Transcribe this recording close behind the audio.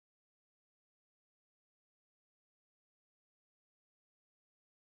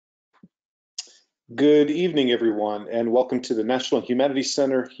Good evening, everyone, and welcome to the National Humanities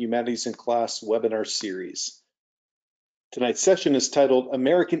Center Humanities in Class webinar series. Tonight's session is titled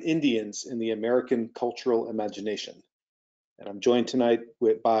American Indians in the American Cultural Imagination. And I'm joined tonight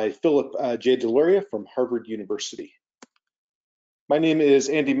by Philip J. Deloria from Harvard University. My name is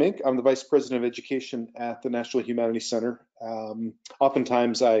Andy Mink. I'm the Vice President of Education at the National Humanities Center.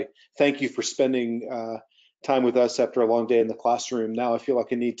 Oftentimes, I thank you for spending time with us after a long day in the classroom. Now I feel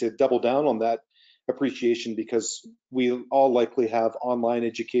like I need to double down on that appreciation because we all likely have online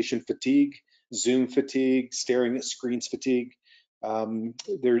education fatigue, Zoom fatigue, staring at screens fatigue.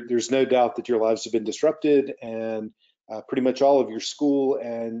 There's no doubt that your lives have been disrupted, and pretty much all of your school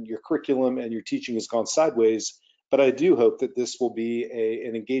and your curriculum and your teaching has gone sideways. But I do hope that this will be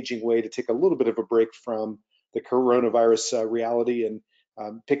an engaging way to take a little bit of a break from the coronavirus reality and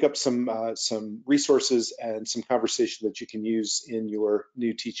pick up some resources and some conversation that you can use in your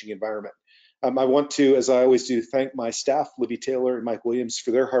new teaching environment. I want to, as I always do, thank my staff, Libby Taylor and Mike Williams, for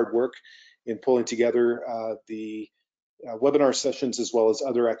their hard work in pulling together the webinar sessions as well as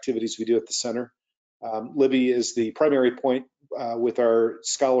other activities we do at the center. Libby is the primary point with our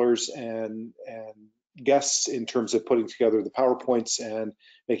scholars and guests in terms of putting together the PowerPoints and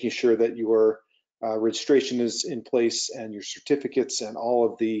making sure that your registration is in place and your certificates and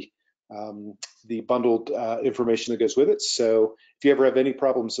all of the bundled information that goes with it. So if you ever have any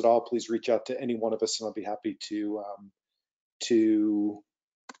problems at all, please reach out to any one of us and I'll be happy to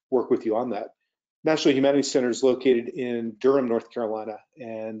work with you on that. National Humanities Center is located in Durham, North Carolina,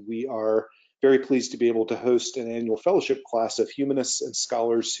 and we are very pleased to be able to host an annual fellowship class of humanists and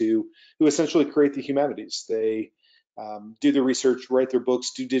scholars who essentially create the humanities. They do their research, write their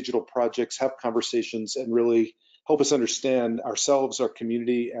books, do digital projects, have conversations, and really help us understand ourselves, our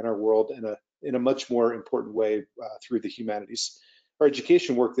community, and our world in a much more important way through the humanities. Our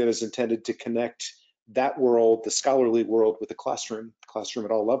education work then is intended to connect that world, the scholarly world, with the classroom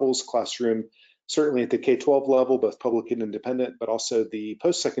at all levels, classroom certainly at the K-12 level, both public and independent, but also the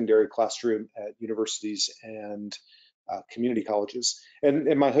post-secondary classroom at universities and community colleges.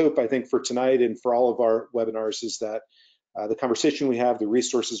 And my hope, I think, for tonight and for all of our webinars is that the conversation we have, the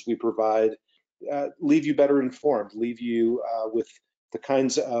resources we provide, leave you better informed, leave you with the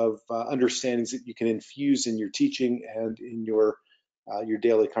kinds of understandings that you can infuse in your teaching and in your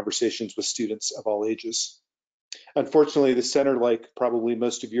daily conversations with students of all ages. Unfortunately, the center, like probably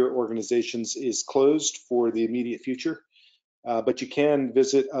most of your organizations, is closed for the immediate future, but you can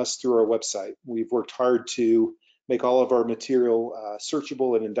visit us through our website. We've worked hard to make all of our material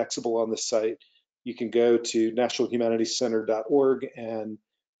searchable and indexable on the site. You can go to nationalhumanitiescenter.org and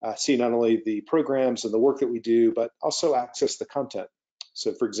see not only the programs and the work that we do, but also access the content.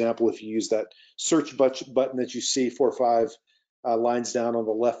 So for example, if you use that search button that you see 4 or 5 lines down on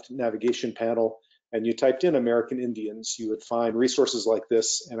the left navigation panel, and you typed in American Indians, you would find resources like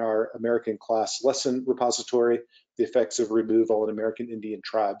this in our American class lesson repository, The Effects of Removal in American Indian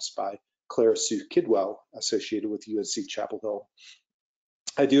Tribes by Clara Sue Kidwell, associated with UNC Chapel Hill.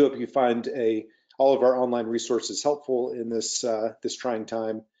 I do hope you find all of our online resources helpful in this trying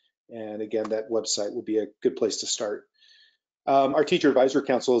time. And again, that website will be a good place to start. Our Teacher Advisory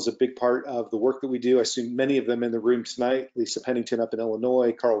Council is a big part of the work that we do. I see many of them in the room tonight, Lisa Pennington up in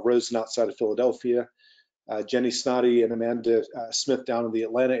Illinois, Carl Rosen outside of Philadelphia, Jenny Snoddy and Amanda Smith down in the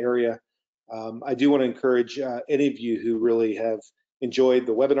Atlanta area. I do want to encourage any of you who really have enjoyed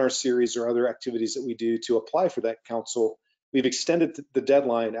the webinar series or other activities that we do to apply for that council. We've extended the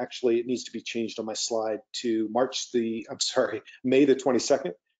deadline. Actually, it needs to be changed on my slide to May the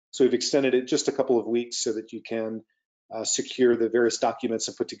 22nd. So we've extended it just a couple of weeks so that you can secure the various documents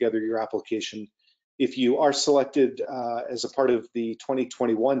and put together your application. If you are selected as a part of the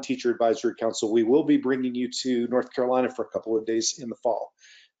 2021 Teacher Advisory Council, we will be bringing you to North Carolina for a couple of days in the fall.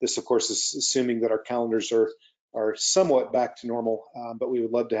 This, of course, is assuming that our calendars are somewhat back to normal, but we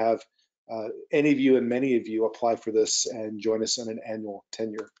would love to have any of you and many of you apply for this and join us on an annual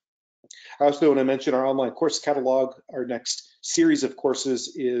tenure. I also want to mention our online course catalog. Our next series of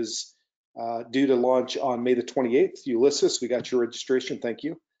courses is due to launch on May the 28th. Ulysses, we got your registration, thank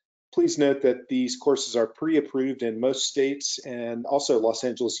you. Please note that these courses are pre-approved in most states and also Los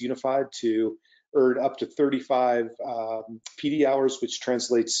Angeles Unified to earn up to 35 PD hours, which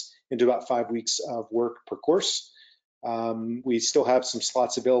translates into about 5 weeks of work per course. We still have some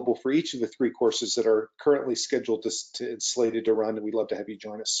slots available for each of the 3 courses that are currently scheduled to slated to run, and we'd love to have you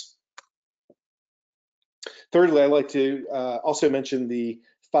join us. Thirdly, I'd like to also mention the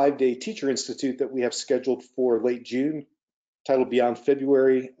 5-day Teacher Institute that we have scheduled for late June, titled Beyond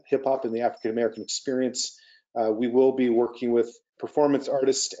February, Hip Hop and the African American Experience. We will be working with performance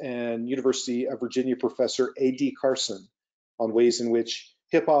artist and University of Virginia professor A.D. Carson on ways in which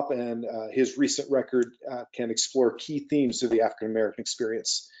hip hop and his recent record can explore key themes of the African American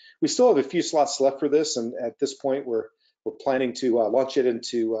experience. We still have a few slots left for this, and at this point, we're planning to launch it and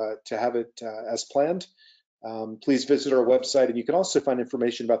to have it as planned. Please visit our website, and you can also find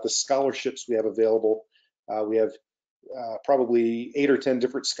information about the scholarships we have available. We have probably 8 or 10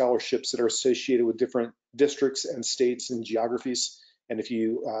 different scholarships that are associated with different districts and states and geographies. And if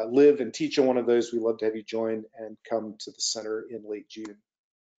you live and teach in one of those, we'd love to have you join and come to the center in late June.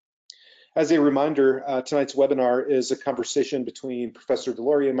 As a reminder, tonight's webinar is a conversation between Professor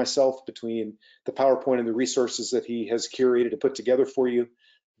Deloria and myself, between the PowerPoint and the resources that he has curated and put together for you.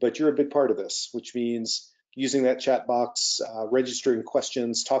 But you're a big part of this, which means using that chat box, registering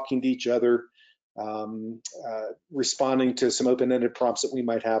questions, talking to each other, responding to some open-ended prompts that we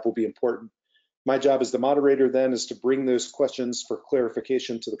might have will be important. My job as the moderator then is to bring those questions for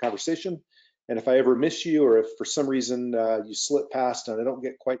clarification to the conversation. And if I ever miss you, or if for some reason you slip past and I don't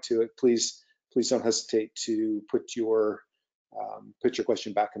get quite to it, please don't hesitate to put your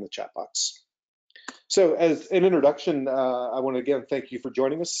question back in the chat box. So as an introduction, I want to again thank you for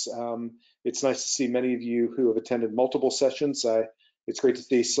joining us. It's nice to see many of you who have attended multiple sessions. It's great to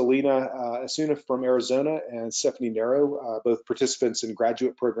see Selena Asuna from Arizona and Stephanie Nero, both participants in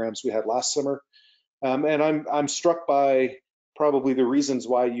graduate programs we had last summer. And I'm struck by probably the reasons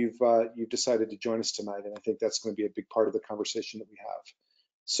why you've decided to join us tonight, and I think that's going to be a big part of the conversation that we have.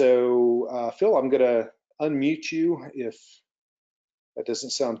 So Phil, I'm going to unmute you if that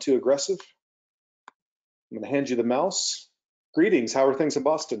doesn't sound too aggressive. I'm going to hand you the mouse. Greetings, how are things in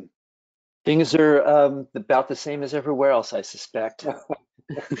Boston? Things are about the same as everywhere else, I suspect.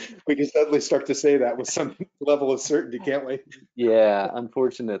 We can suddenly start to say that with some level of certainty, can't we? Yeah,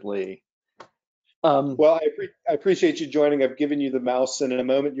 unfortunately. Well, I appreciate you joining. I've given you the mouse, and in a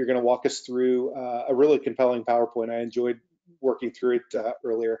moment, you're going to walk us through a really compelling PowerPoint. I enjoyed working through it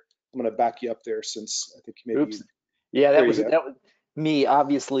earlier. I'm going to back you up there since I think maybe. Oops. Yeah, that was me,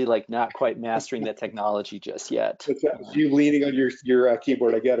 obviously, like not quite mastering the technology just yet. That was you leaning on your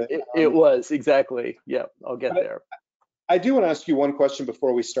keyboard. I get it. It was, exactly. Yeah, I'll get there. I do want to ask you one question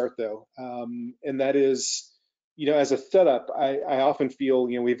before we start, though, and that is, as a setup, I often feel,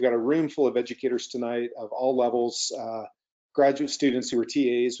 we've got a room full of educators tonight of all levels, graduate students who are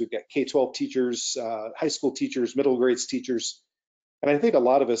TAs, we've got K-12 teachers, high school teachers, middle grades teachers, and I think a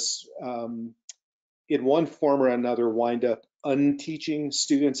lot of us, in one form or another, wind up unteaching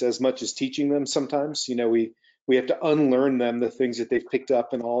students as much as teaching them sometimes. We have to unlearn them the things that they've picked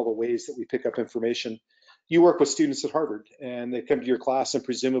up and all the ways that we pick up information. You work with students at Harvard, and they come to your class, and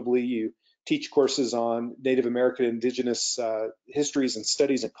presumably you teach courses on Native American, Indigenous histories and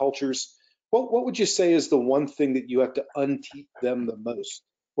studies and cultures. What would you say is the one thing that you have to unteach them the most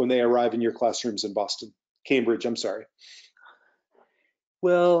when they arrive in your classrooms in Boston, Cambridge, I'm sorry?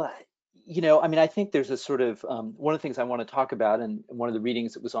 Well, I think there's a sort of, one of the things I want to talk about, and one of the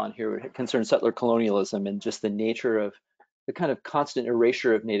readings that was on here concerns settler colonialism and just the nature of the kind of constant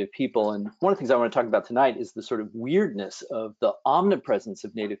erasure of Native people. And one of the things I want to talk about tonight is the sort of weirdness of the omnipresence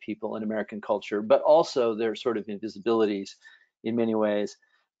of Native people in American culture, but also their sort of invisibilities in many ways.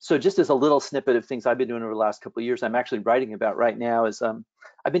 So just as a little snippet of things I've been doing over the last couple of years, I'm actually writing about right now is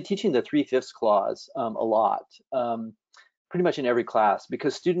I've been teaching the 3/5 clause a lot, pretty much in every class,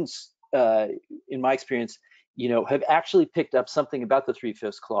 because students, in my experience, have actually picked up something about the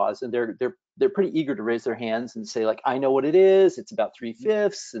 3/5 clause, and they're pretty eager to raise their hands and say, like, I know what it is. It's about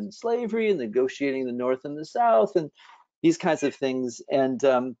 3/5 and slavery and negotiating the North and the South and these kinds of things. And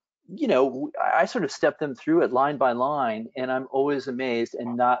I sort of step them through it line by line, and I'm always amazed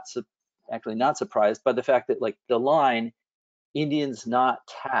and not surprised by the fact that, like, the line "Indians not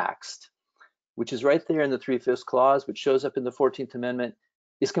taxed," which is right there in the 3/5 clause, which shows up in the 14th Amendment,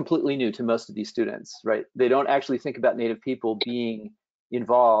 is completely new to most of these students, right? They don't actually think about Native people being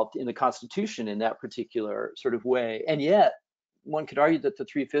involved in the Constitution in that particular sort of way. And yet, one could argue that the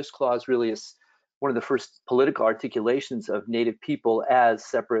 3/5 clause really is one of the first political articulations of Native people as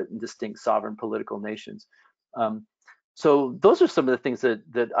separate and distinct sovereign political nations. So those are some of the things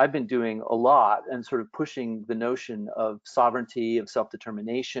that I've been doing a lot, and sort of pushing the notion of sovereignty, of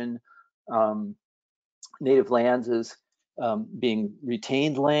self-determination, Native lands as being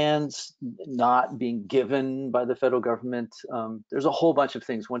retained lands, not being given by the federal government. There's a whole bunch of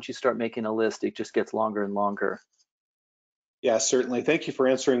things. Once you start making a list, it just gets longer and longer. Yeah, certainly. Thank you for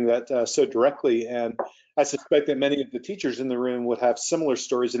answering that so directly. And I suspect that many of the teachers in the room would have similar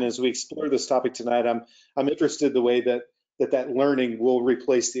stories. And as we explore this topic tonight, I'm interested in the way that learning will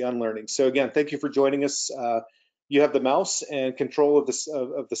replace the unlearning. So again, thank you for joining us. you have the mouse and control of this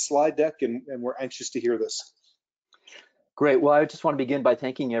of the slide deck, and we're anxious to hear this. Great. Well, I just want to begin by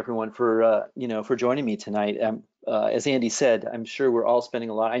thanking everyone for for joining me tonight. As Andy said, I'm sure we're all spending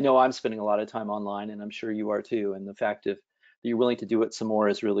a lot. I know I'm spending a lot of time online, and I'm sure you are too. And the fact that you're willing to do it some more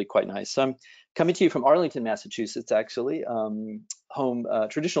is really quite nice. So I'm coming to you from Arlington, Massachusetts, actually, home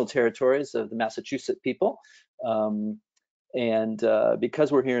traditional territories of the Massachusetts people. And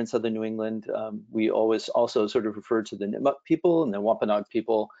because we're here in southern New England, we always also sort of refer to the Nipmuc people and the Wampanoag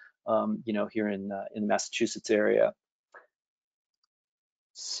people, here in the Massachusetts area.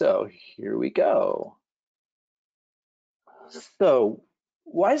 So here we go. So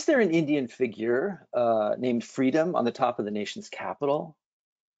why is there an Indian figure named Freedom on the top of the nation's capital?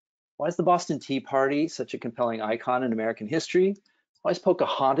 Why is the Boston Tea Party such a compelling icon in American history? Why is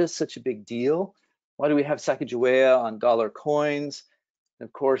Pocahontas such a big deal? Why do we have Sacagawea on dollar coins? And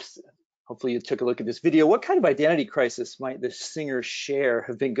of course, hopefully you took a look at this video. What kind of identity crisis might the singer Cher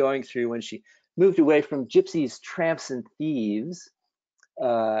have been going through when she moved away from gypsies, tramps, and thieves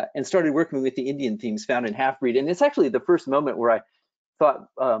and started working with the Indian themes found in Half-Breed? And it's actually the first moment where I thought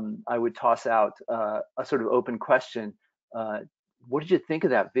I would toss out a sort of open question. What did you think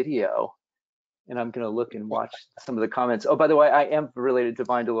of that video? And I'm going to look and watch some of the comments. Oh, by the way, I am related to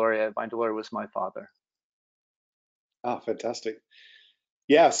Vine Deloria. Vine Deloria was my father. Ah, fantastic.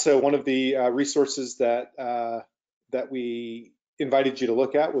 Yeah, so one of the resources that that we invited you to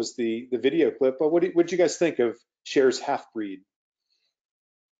look at was the video clip. But what did you guys think of Cher's Half-Breed?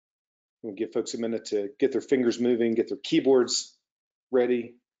 We'll give folks a minute to get their fingers moving, get their keyboards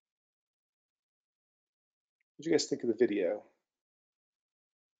ready. What did you guys think of the video?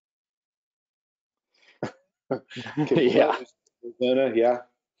 Yeah. Arizona, yeah,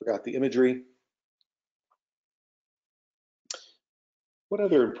 forgot the imagery. What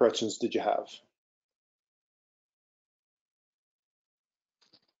other impressions did you have?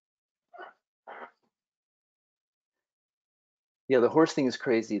 Yeah, the horse thing is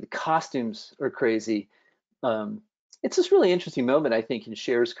crazy. The costumes are crazy. It's this really interesting moment, I think, in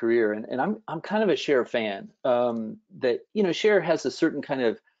Cher's career, and I'm kind of a Cher fan. That Cher has a certain kind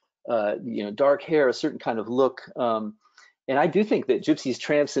of dark hair, a certain kind of look, and I do think that Gypsies,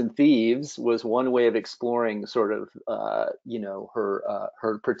 Tramps, and Thieves was one way of exploring sort of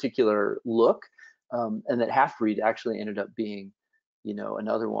her particular look, and that Half-Breed actually ended up being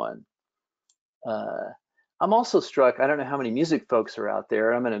another one. I'm also struck, I don't know how many music folks are out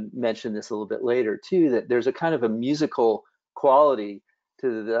there, I'm going to mention this a little bit later too, that there's a kind of a musical quality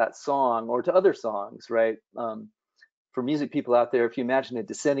to that song or to other songs, right? For music people out there, if you imagine a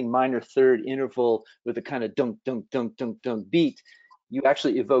descending minor third interval with a kind of dunk, dunk, dunk, dunk, dunk beat, you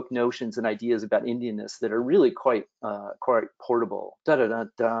actually evoke notions and ideas about Indianness that are really quite portable. Da da da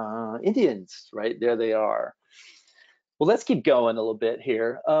da, Indians, right? There they are. Well, let's keep going a little bit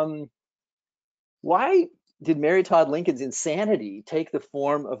here. Why did Mary Todd Lincoln's insanity take the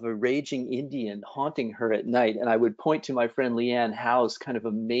form of a raging Indian haunting her at night? And I would point to my friend Leanne Howe's kind of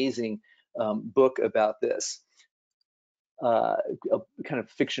amazing book about this, a kind of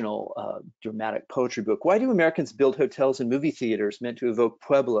fictional dramatic poetry book. Why do Americans build hotels and movie theaters meant to evoke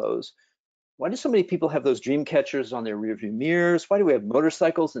pueblos? Why do so many people have those dream catchers on their rearview mirrors? Why do we have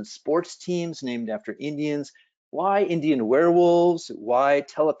motorcycles and sports teams named after Indians? Why Indian werewolves? Why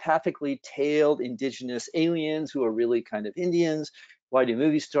telepathically tailed indigenous aliens who are really kind of Indians? Why do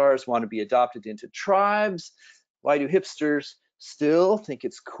movie stars want to be adopted into tribes? Why do hipsters still think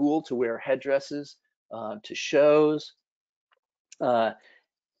it's cool to wear headdresses to shows? And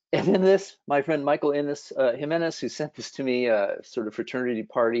then this, my friend Michael Jimenez, who sent this to me, a sort of fraternity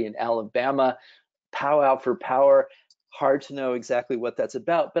party in Alabama, powwow for power. Hard to know exactly what that's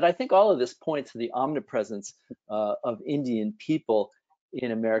about, but I think all of this points to the omnipresence of Indian people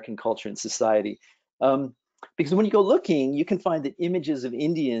in American culture and society. Because when you go looking, you can find that images of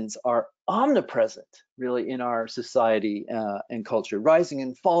Indians are omnipresent, really, in our society and culture, rising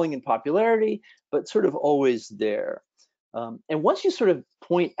and falling in popularity, but sort of always there. And once you sort of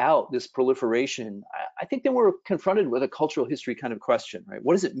point out this proliferation, I think then we're confronted with a cultural history kind of question, right?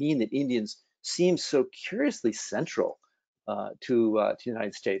 What does it mean that Indians seem so curiously central to the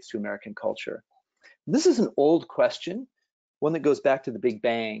United States, to American culture? This is an old question, one that goes back to the Big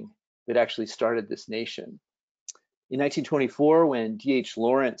Bang that actually started this nation. In 1924, when D.H.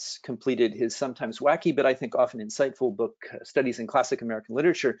 Lawrence completed his sometimes wacky, but I think often insightful book, Studies in Classic American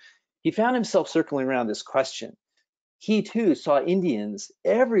Literature, he found himself circling around this question. He too saw Indians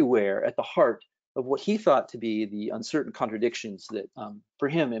everywhere at the heart of what he thought to be the uncertain contradictions that, for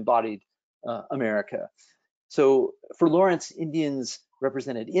him, embodied America. So for Lawrence, Indians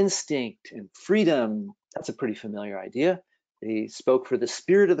represented instinct and freedom, That's a pretty familiar idea. They spoke for the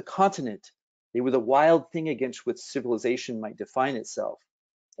spirit of the continent. They were the wild thing against which civilization might define itself.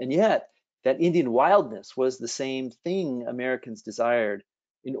 And yet, that Indian wildness was the same thing Americans desired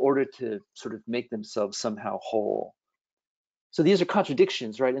in order to sort of make themselves somehow whole. So these are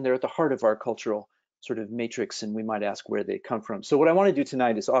contradictions, right? And they're at the heart of our cultural sort of matrix, and we might ask where they come from. So what I want to do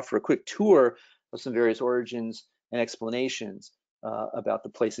tonight is offer a quick tour of some various origins and explanations about the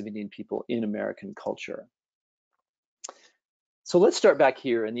place of Indian people in American culture. So let's start back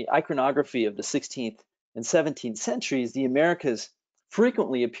here. In the iconography of the 16th and 17th centuries, the Americas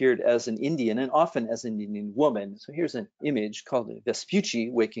frequently appeared as an Indian and often as an Indian woman. So here's an image called Vespucci,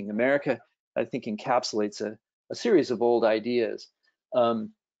 Waking America, I think encapsulates a series of old ideas.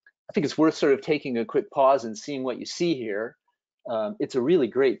 I think it's worth sort of taking a quick pause and seeing what you see here. It's a really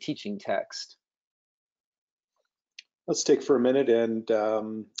great teaching text. Let's take for a minute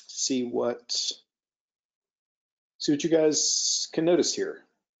and see what you guys can notice here.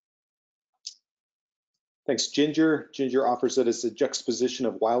 Thanks, Ginger. Ginger offers it as a juxtaposition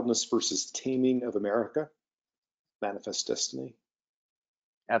of wildness versus taming of America. Manifest Destiny.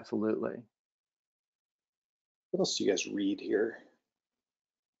 Absolutely. What else do you guys read here?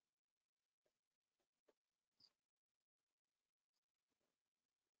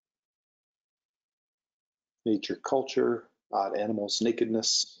 Nature, culture, odd animals,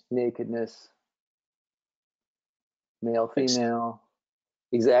 nakedness. Nakedness. Male, female.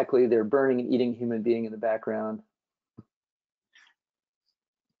 Exactly. They're burning and eating human being in the background.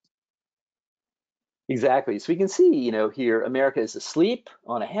 Exactly. So we can see, you know, here America is asleep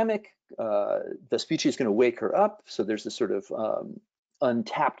on a hammock. Vespucci is going to wake her up. So there's this sort of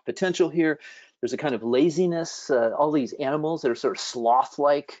untapped potential here. There's a kind of laziness, all these animals that are sort of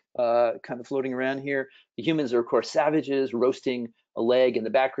sloth-like kind of floating around here. The humans are, of course, savages roasting a leg in the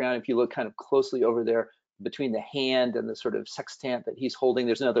background. If you look kind of closely over there, between the hand and the sort of sextant that he's holding,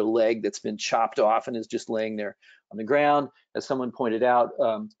 there's another leg that's been chopped off and is just laying there on the ground. As someone pointed out,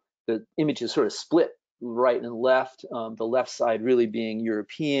 the image is sort of split right and left, the left side really being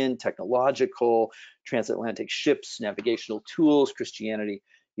European, technological, transatlantic ships, navigational tools, Christianity,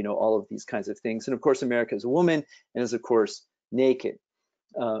 you know, all of these kinds of things. And of course, America is a woman and is, of course, naked.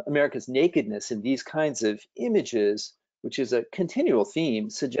 America's nakedness in these kinds of images, which is a continual theme,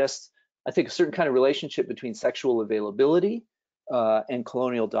 suggests, I think, a certain kind of relationship between sexual availability and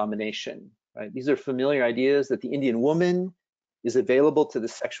colonial domination, right? These are familiar ideas that the Indian woman is available to the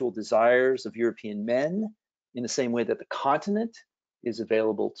sexual desires of European men in the same way that the continent is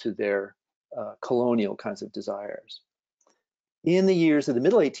available to their colonial kinds of desires. In the years of the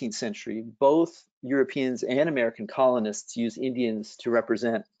middle 18th century, both Europeans and American colonists used Indians to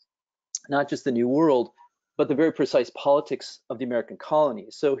represent not just the New World, but the very precise politics of the American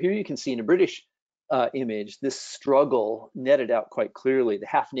colonies. So here you can see in a British image, this struggle netted out quite clearly. The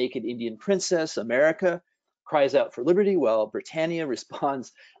half-naked Indian princess, America, cries out for liberty, while Britannia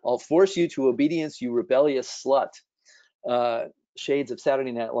responds, "I'll force you to obedience, you rebellious slut." Shades of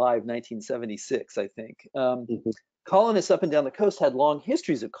Saturday Night Live, 1976, I think. Colonists up and down the coast had long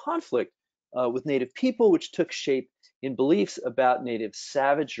histories of conflict with native people, which took shape in beliefs about native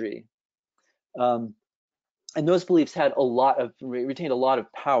savagery. And those beliefs had retained a lot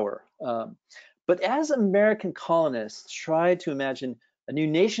of power. But as American colonists tried to imagine a new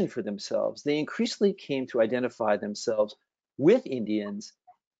nation for themselves, they increasingly came to identify themselves with Indians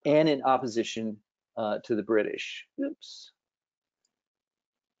and in opposition to the British. Oops.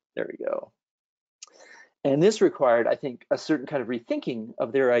 There we go. And this required, I think, a certain kind of rethinking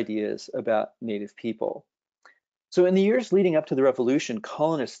of their ideas about native people. So in the years leading up to the revolution,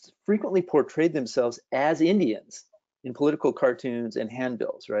 colonists frequently portrayed themselves as Indians in political cartoons and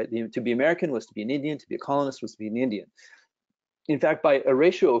handbills, right? To be American was to be an Indian, to be a colonist was to be an Indian. In fact, by a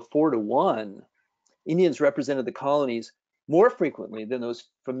ratio of 4-to-1, Indians represented the colonies more frequently than those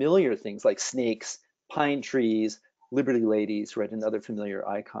familiar things like snakes, pine trees, Liberty Ladies, right, and other familiar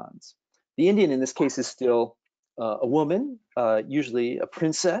icons. The Indian in this case is still a woman, usually a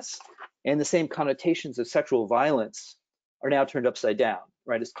princess, and the same connotations of sexual violence are now turned upside down,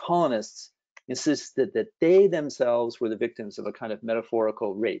 right? As colonists insisted that they themselves were the victims of a kind of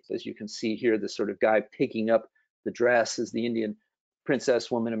metaphorical rape. As you can see here, this sort of guy picking up the dress as the Indian princess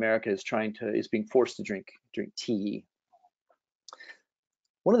woman America is being forced to drink tea.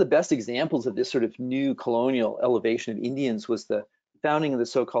 One of the best examples of this sort of new colonial elevation of Indians was the founding of the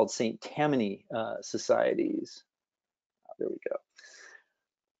so-called St. Tammany societies. There we go.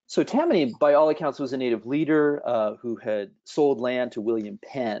 So Tammany, by all accounts, was a native leader who had sold land to William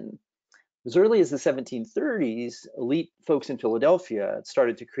Penn. As early as the 1730s, elite folks in Philadelphia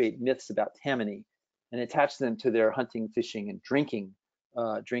started to create myths about Tammany. and attached them to their hunting, fishing, and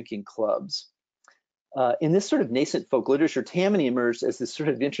drinking clubs. In this sort of nascent folk literature, Tammany emerged as this sort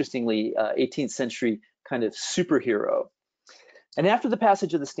of interestingly 18th century kind of superhero. And after the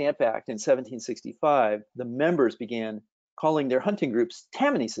passage of the Stamp Act in 1765, the members began calling their hunting groups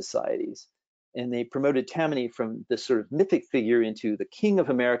Tammany societies. And they promoted Tammany from this sort of mythic figure into the king of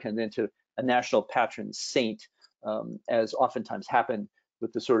America and then to a national patron saint, as oftentimes happened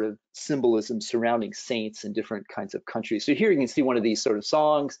with the sort of symbolism surrounding saints in different kinds of countries. So here you can see one of these sort of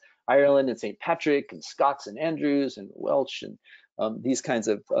songs, Ireland and St. Patrick and Scots and Andrews and Welsh and these kinds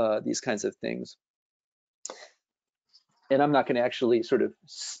of things. And I'm not going to actually sort of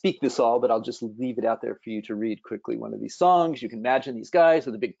speak this all, but I'll just leave it out there for you to read quickly one of these songs. You can imagine these guys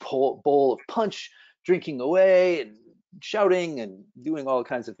with a big bowl of punch, drinking away and shouting and doing all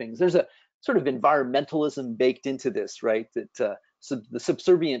kinds of things. There's a sort of environmentalism baked into this, right? That the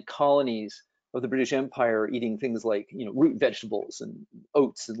subservient colonies of the British Empire are eating things like, root vegetables and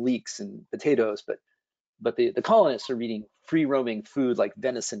oats and leeks and potatoes, but the colonists are eating free roaming food like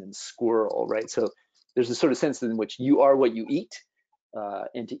venison and squirrel, right? So there's a sort of sense in which you are what you eat,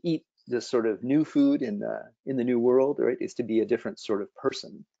 and to eat this sort of new food in the new world, right, is to be a different sort of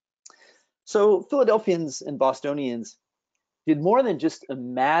person. So Philadelphians and Bostonians did more than just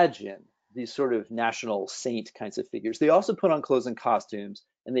imagine these sort of national saint kinds of figures. They also put on clothes and costumes,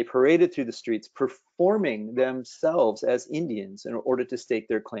 and they paraded through the streets, performing themselves as Indians in order to stake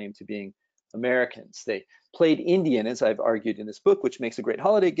their claim to being Americans. They played Indian, as I've argued in this book, which makes a great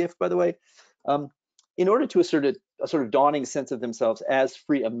holiday gift, by the way, in order to assert a sort of dawning sense of themselves as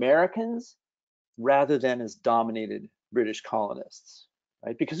free Americans rather than as dominated British colonists,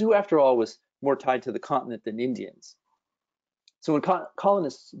 right? Because who, after all, was more tied to the continent than Indians? So when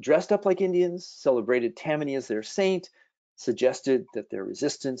colonists dressed up like Indians, celebrated Tammany as their saint, suggested that their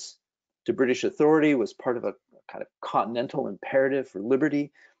resistance to British authority was part of a kind of continental imperative for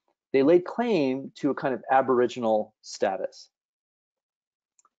liberty, they laid claim to a kind of aboriginal status.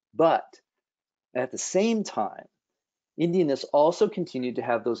 But at the same time, Indianness also continued to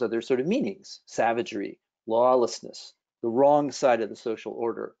have those other sort of meanings: savagery, lawlessness, the wrong side of the social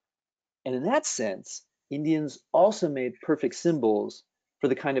order. And in that sense, Indians also made perfect symbols for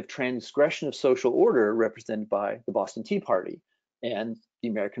the kind of transgression of social order represented by the Boston Tea Party and the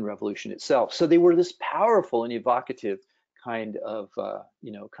American Revolution itself. So they were this powerful and evocative kind of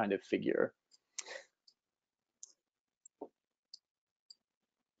figure.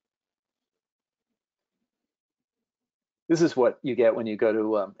 This is what you get when you go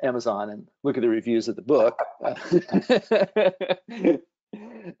to Amazon and look at the reviews of the book.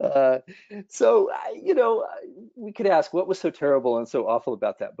 We could ask, what was so terrible and so awful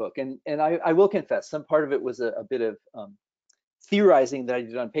about that book? And I will confess, some part of it was a bit of theorizing that I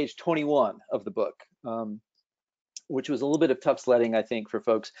did on page 21 of the book, which was a little bit of tough sledding, I think, for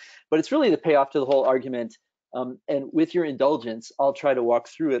folks. But it's really the payoff to the whole argument. And with your indulgence, I'll try to walk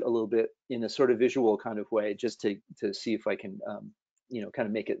through it a little bit in a sort of visual kind of way, just to see if I can, kind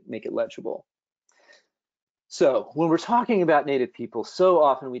of make it legible. So when we're talking about Native people, so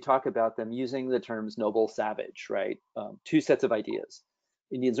often we talk about them using the terms noble, savage, right? Two sets of ideas.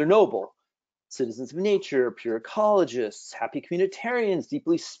 Indians are noble, citizens of nature, pure ecologists, happy communitarians,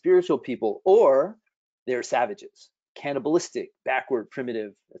 deeply spiritual people, or they're savages, cannibalistic, backward,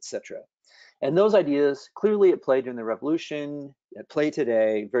 primitive, etc. And those ideas clearly at play during the Revolution, at play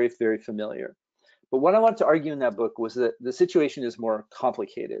today, very, very familiar. But what I wanted to argue in that book was that the situation is more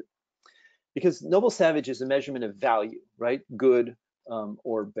complicated, because noble savage is a measurement of value, right? Good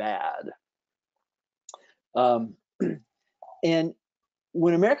or bad. And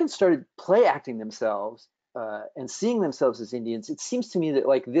when Americans started play acting themselves and seeing themselves as Indians, it seems to me that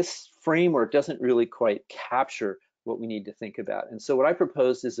like this framework doesn't really quite capture what we need to think about. And so what I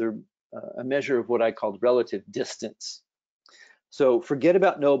proposed is a measure of what I called relative distance. So forget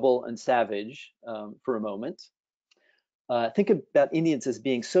about noble and savage for a moment. Think about Indians as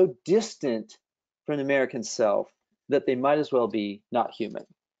being so distant from the American self that they might as well be not human,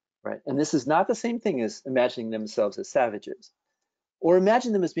 right? And this is not the same thing as imagining themselves as savages, or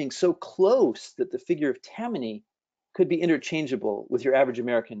imagine them as being so close that the figure of Tammany could be interchangeable with your average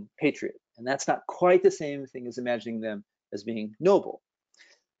American patriot. And that's not quite the same thing as imagining them as being noble.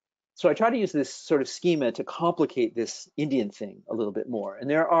 So I try to use this sort of schema to complicate this Indian thing a little bit more. And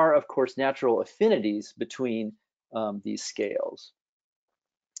there are, of course, natural affinities between these scales.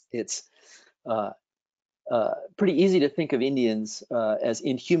 It's pretty easy to think of Indians as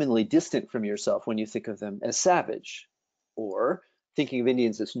inhumanly distant from yourself when you think of them as savage. Or thinking of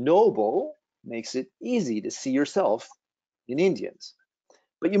Indians as noble makes it easy to see yourself in Indians.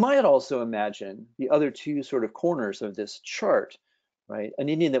 But you might also imagine the other two sort of corners of this chart, right? An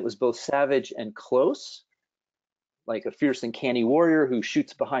Indian that was both savage and close, like a fierce and canny warrior who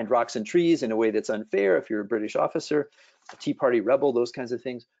shoots behind rocks and trees in a way that's unfair if you're a British officer, a Tea Party rebel, those kinds of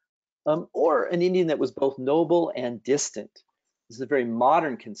things. Or an Indian that was both noble and distant. This is a very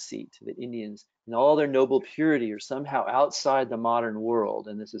modern conceit that Indians, in all their noble purity, are somehow outside the modern world,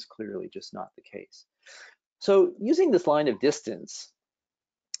 and this is clearly just not the case. So using this line of distance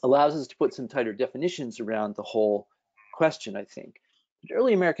allows us to put some tighter definitions around the whole question, I think.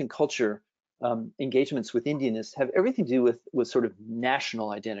 Early American culture engagements with Indianists have everything to do with sort of national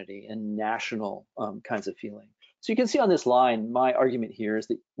identity and national kinds of feeling. So you can see on this line, my argument here is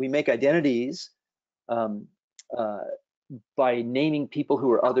that we make identities by naming people who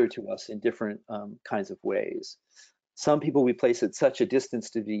are other to us in different kinds of ways. Some people we place at such a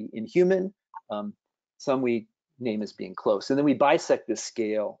distance to be inhuman, some we name as being close. And then we bisect this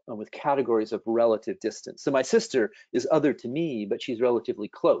scale with categories of relative distance. So my sister is other to me, but she's relatively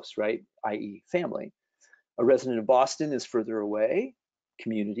close, right? i.e. family. A resident of Boston is further away,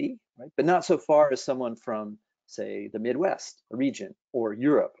 community, right? But not so far as someone from, say, the Midwest, a region, or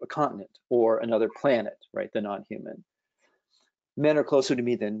Europe, a continent, or another planet, right? The non-human. Men are closer to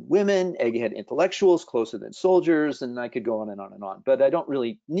me than women, egghead intellectuals closer than soldiers, and I could go on and on and on. But I don't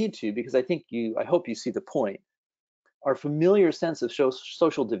really need to, because I hope you see the point. Our familiar sense of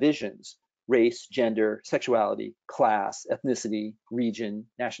social divisions, race, gender, sexuality, class, ethnicity, region,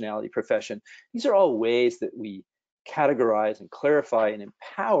 nationality, profession, these are all ways that we categorize and clarify and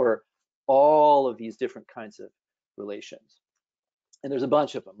empower all of these different kinds of relations. And there's a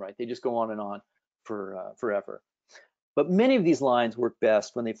bunch of them, right? They just go on and on for forever. But many of these lines work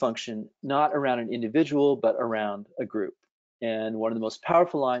best when they function not around an individual, but around a group. And one of the most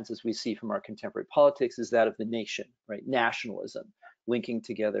powerful lines, as we see from our contemporary politics, is that of the nation, right? Nationalism, linking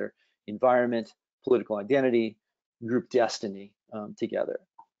together environment, political identity, group destiny together.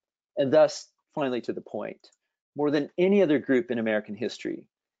 And thus, finally to the point, more than any other group in American history,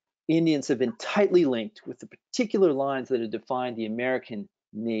 Indians have been tightly linked with the particular lines that have defined the American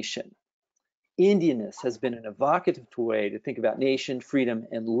nation. Indianness has been an evocative way to think about nation, freedom,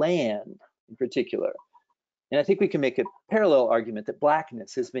 and land in particular. And I think we can make a parallel argument that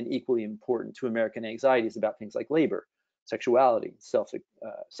Blackness has been equally important to American anxieties about things like labor, sexuality,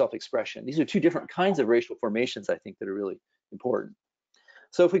 self-expression. These are two different kinds of racial formations, I think, that are really important.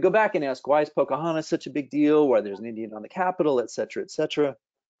 So if we go back and ask, why is Pocahontas such a big deal? Why there's an Indian on the Capitol, et cetera, et cetera.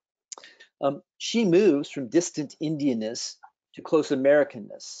 She moves from distant Indianness to close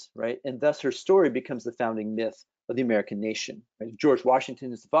Americanness, right? And thus her story becomes the founding myth of the American nation. Right? George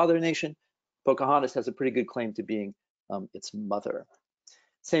Washington is the father of the nation. Pocahontas has a pretty good claim to being its mother.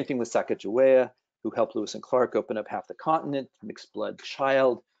 Same thing with Sacagawea, who helped Lewis and Clark open up half the continent, mixed blood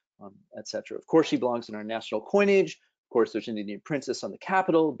child, etc. Of course, she belongs in our national coinage. Of course, there's an Indian princess on the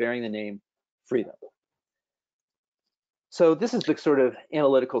Capitol bearing the name Freedom. So this is the sort of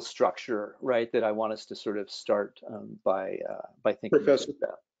analytical structure, right, that I want us to sort of start by thinking Professor,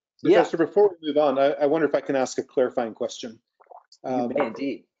 about. Professor, before we move on, I wonder if I can ask a clarifying question. You may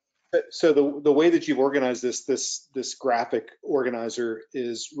indeed. So the way that you've organized this graphic organizer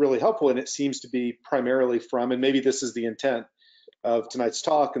is really helpful, and it seems to be primarily from, and maybe this is the intent of tonight's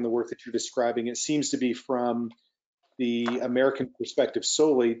talk and the work that you're describing, it seems to be from the American perspective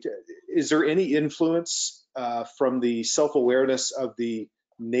solely. Is there any influence from the self-awareness of the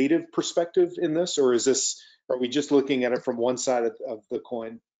Native perspective in this, or are we just looking at it from one side of the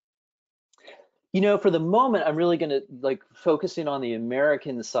coin? You know, for the moment, I'm really going to focus in on the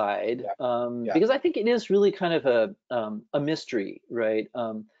American side, because I think it is really kind of a mystery, right?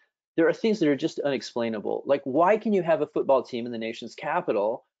 There are things that are just unexplainable. Like, why can you have a football team in the nation's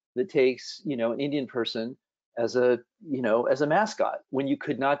capital that takes, an Indian person as a mascot when you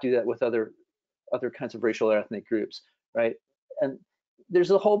could not do that with other kinds of racial or ethnic groups, right? And there's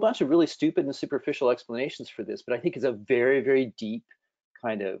a whole bunch of really stupid and superficial explanations for this, but I think it's a very, very deep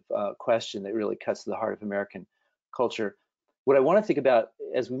kind of question that really cuts to the heart of American culture. What I want to think about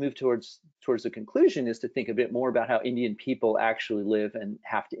as we move towards the conclusion is to think a bit more about how Indian people actually live and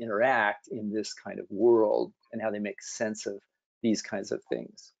have to interact in this kind of world and how they make sense of these kinds of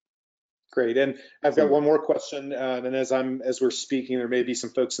things. Great, and I've got one more question, and as we're speaking, there may be some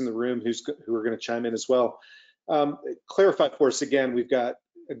folks in the room who are going to chime in as well. Clarify for us again. We've got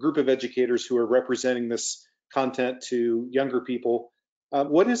a group of educators who are representing this content to younger people.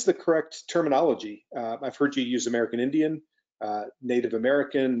 What is the correct terminology? I've heard you use American Indian, Native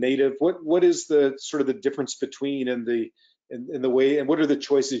American, Native. What is the sort of the difference between in the way, and what are the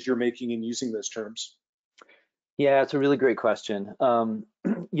choices you're making in using those terms? Yeah, it's a really great question.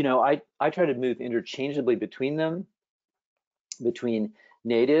 I try to move interchangeably between them, between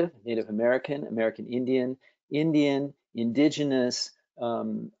Native American, American Indian, Indian, Indigenous,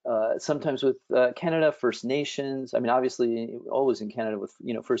 sometimes with Canada, First Nations. I mean, obviously, always in Canada with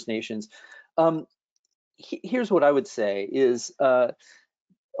First Nations. Um, Here's what I would say is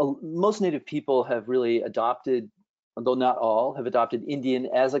most Native people have really adopted, although not all, have adopted Indian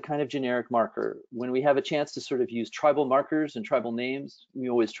as a kind of generic marker. When we have a chance to sort of use tribal markers and tribal names, we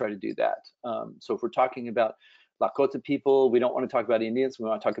always try to do that. So if we're talking about Lakota people, we don't want to talk about Indians, we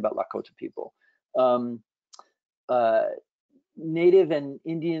want to talk about Lakota people. Um, uh, Native and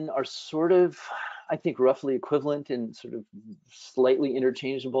Indian are sort of, I think, roughly equivalent and sort of slightly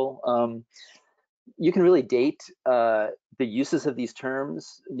interchangeable. You can really date the uses of these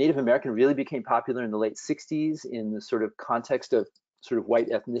terms. Native American really became popular in the late 60s in the sort of context of sort of white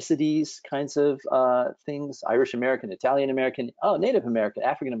ethnicities kinds of things, Irish American, Italian American, oh, Native American,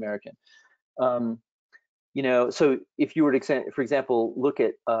 African American. Um, so if you were to, for example, look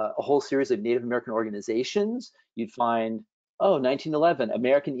at a whole series of Native American organizations, you'd find, oh,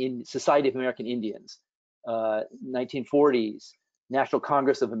 1911, Society of American Indians, 1940s, National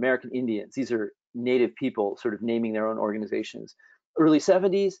Congress of American Indians. These are Native people sort of naming their own organizations. Early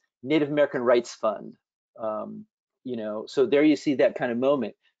 70s, Native American Rights Fund. So there you see that kind of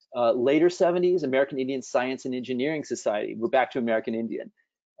moment. Later 70s, American Indian Science and Engineering Society. We're back to American Indian.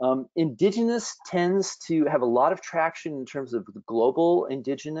 Indigenous tends to have a lot of traction in terms of the global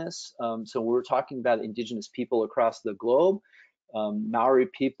indigenous. So we're talking about indigenous people across the globe, Maori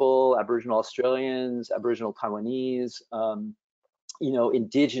people, Aboriginal Australians, Aboriginal Taiwanese.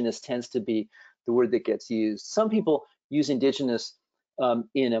 Indigenous tends to be the word that gets used. Some people use indigenous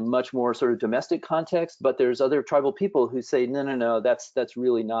in a much more sort of domestic context, but there's other tribal people who say, no, that's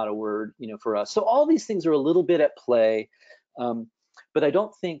really not a word, for us. So all these things are a little bit at play. But I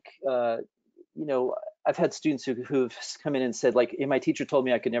don't think, I've had students who've come in and said, like, hey, my teacher told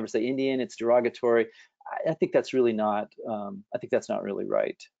me I could never say Indian, it's derogatory. I think that's really not, I think that's not really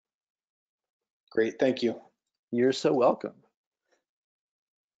right. Great, thank you. You're so welcome.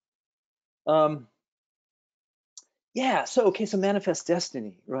 Yeah, so manifest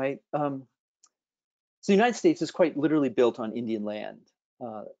destiny, right? So the United States is quite literally built on Indian land.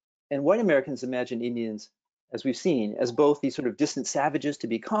 And white Americans imagine Indians, as we've seen, as both these sort of distant savages to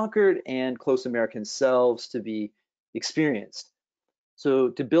be conquered and close American selves to be experienced. So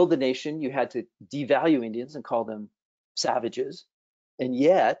to build the nation, you had to devalue Indians and call them savages. And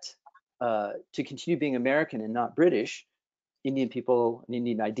yet, to continue being American and not British, Indian people and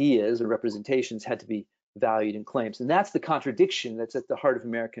Indian ideas and representations had to be valued and claimed. And that's the contradiction that's at the heart of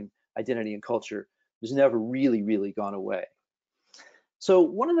American identity and culture. It's never really, really gone away. So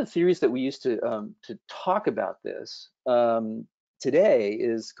one of the theories that we use to talk about this today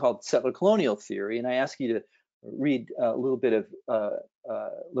is called settler colonial theory. And I ask you to read a little bit of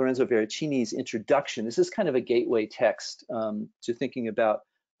Lorenzo Veracini's introduction. This is kind of a gateway text to thinking about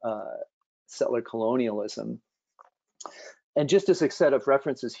settler colonialism. And just as a set of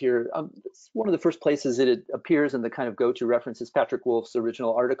references here, one of the first places it appears in the kind of go-to reference is Patrick Wolf's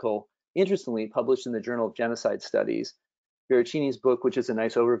original article, interestingly published in the Journal of Genocide Studies. Veracini's book, which is a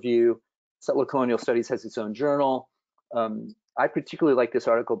nice overview. Settler Colonial Studies has its own journal. I particularly like this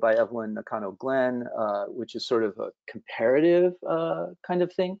article by Evelyn Nakano-Glenn, which is sort of a comparative kind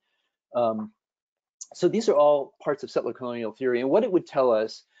of thing. So these are all parts of settler colonial theory. And what it would tell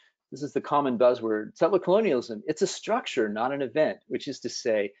us, this is the common buzzword, settler colonialism, it's a structure, not an event, which is to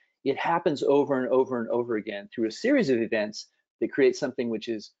say, it happens over and over and over again through a series of events that create something which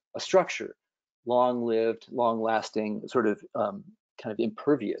is a structure, long-lived, long-lasting, sort of kind of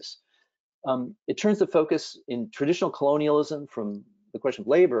impervious. It turns the focus in traditional colonialism from the question of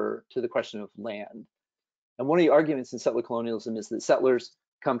labor to the question of land. And one of the arguments in settler colonialism is that settlers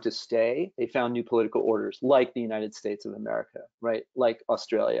come to stay. They found new political orders like the United States of America, right? Like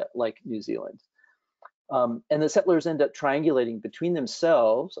Australia, like New Zealand. And the settlers end up triangulating between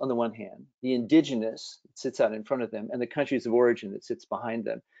themselves, on the one hand, the indigenous that sits out in front of them, and the countries of origin that sits behind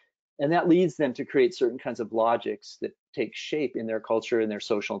them. And that leads them to create certain kinds of logics that take shape in their culture and their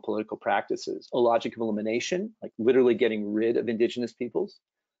social and political practices. A logic of elimination, like literally getting rid of indigenous peoples.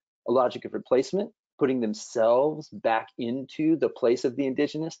 A logic of replacement, putting themselves back into the place of the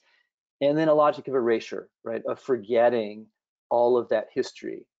indigenous. And then a logic of erasure, right, of forgetting all of that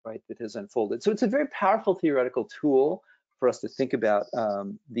history, right, that has unfolded. So it's a very powerful theoretical tool for us to think about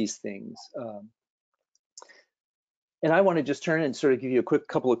these things. And I want to just turn and sort of give you a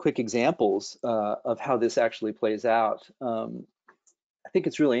couple of quick examples of how this actually plays out. I think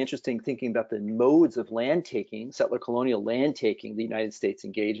it's really interesting thinking about the modes of land taking, settler colonial land taking the United States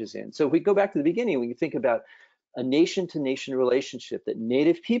engages in. So if we go back to the beginning, we can think about a nation-to-nation relationship that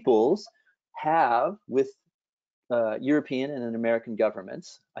Native peoples have with European and American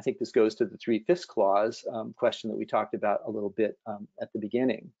governments. I think this goes to the 3/5 clause question that we talked about a little bit at the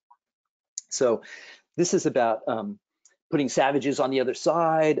beginning. So this is about putting savages on the other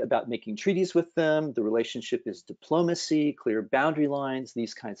side, about making treaties with them. The relationship is diplomacy, clear boundary lines,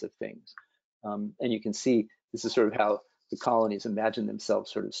 these kinds of things. And you can see this is sort of how the colonies imagine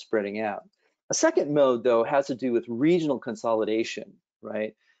themselves sort of spreading out. A second mode, though, has to do with regional consolidation,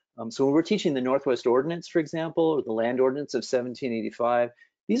 right? So when we're teaching the Northwest Ordinance, for example, or the Land Ordinance of 1785,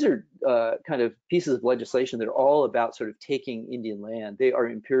 these are kind of pieces of legislation that are all about sort of taking Indian land. They are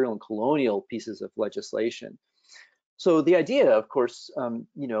imperial and colonial pieces of legislation. So the idea, of course,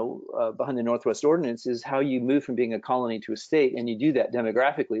 behind the Northwest Ordinance is how you move from being a colony to a state, and you do that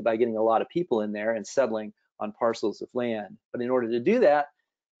demographically by getting a lot of people in there and settling on parcels of land. But in order to do that,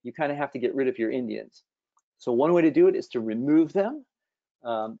 you kind of have to get rid of your Indians. So one way to do it is to remove them,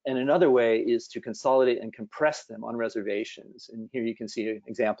 and another way is to consolidate and compress them on reservations. And here you can see an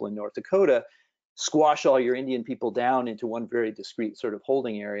example in North Dakota. Squash all your Indian people down into one very discrete sort of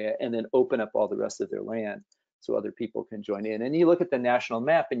holding area, and then open up all the rest of their land so other people can join in. And you look at the national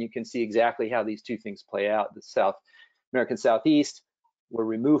map and you can see exactly how these two things play out. The South American Southeast, where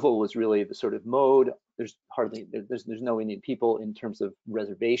removal was really the sort of mode. There's no Indian people in terms of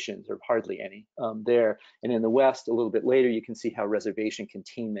reservations, or hardly any there. And in the West, a little bit later, you can see how reservation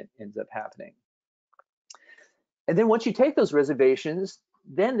containment ends up happening. And then once you take those reservations,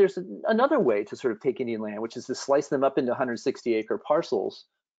 then there's another way to sort of take Indian land, which is to slice them up into 160-acre parcels,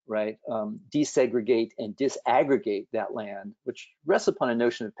 right? Desegregate and disaggregate that land, which rests upon a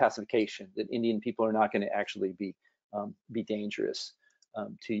notion of pacification, that Indian people are not going to actually be dangerous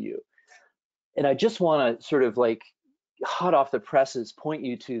to you. And I just want to sort of like hot off the presses point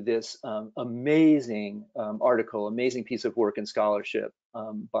you to this amazing article, amazing piece of work and scholarship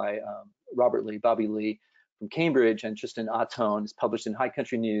by Bobby Lee from Cambridge, and Tristan Atone. It's published in High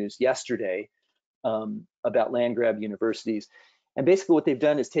Country News yesterday about land grab universities. And basically what they've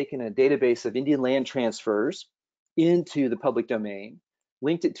done is taken a database of Indian land transfers into the public domain,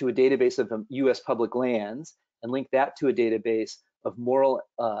 linked it to a database of US public lands, and linked that to a database of Moral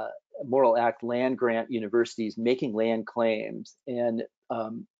Act land grant universities making land claims. And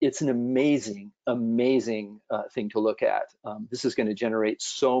it's an amazing, amazing thing to look at. This is going to generate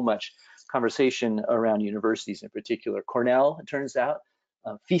so much conversation around universities in particular. Cornell, it turns out,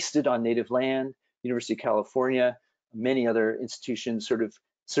 feasted on native land. University of California, many other institutions sort of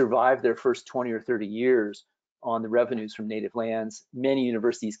survived their first 20 or 30 years on the revenues from native lands. Many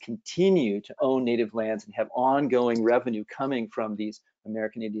universities continue to own native lands and have ongoing revenue coming from these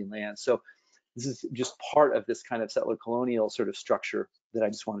American Indian lands. So this is just part of this kind of settler colonial sort of structure that I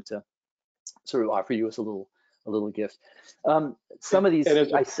just wanted to sort of offer you as a little gift. Some of these,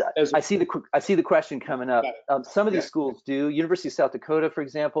 I see the question coming up. Some of these schools do. University of South Dakota, for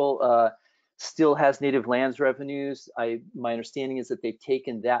example, still has native lands revenues. My understanding is that they've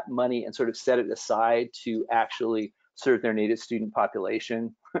taken that money and sort of set it aside to actually serve their native student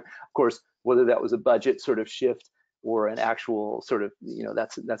population. Of course, whether that was a budget sort of shift or an actual sort of,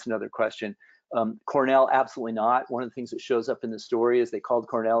 that's another question. Cornell, absolutely not. One of the things that shows up in the story is they called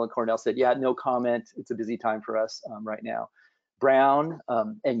Cornell, and Cornell said, yeah, no comment. It's a busy time for us right now. Brown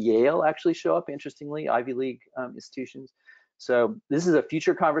and Yale actually show up, interestingly, Ivy League institutions. So this is a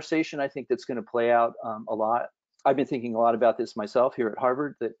future conversation, I think, that's going to play out a lot. I've been thinking a lot about this myself here at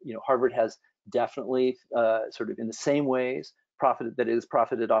Harvard, that Harvard has definitely sort of in the same ways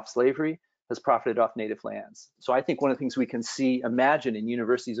profited off slavery, has profited off native lands. So I think one of the things we can imagine in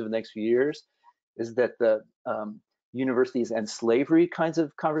universities over the next few years is that the universities and slavery kinds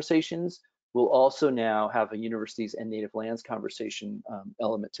of conversations will also now have a universities and native lands conversation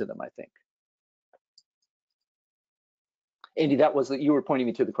element to them, I think. Andy, you were pointing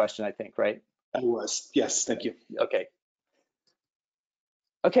me to the question, I think, right? I was, yes, thank you. Okay.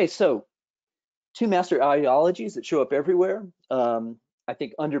 Okay, so two master ideologies that show up everywhere, I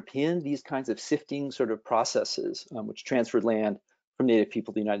think underpin these kinds of sifting sort of processes which transferred land from native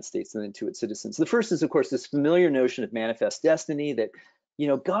people to the United States and then to its citizens. The first is, of course, this familiar notion of manifest destiny, that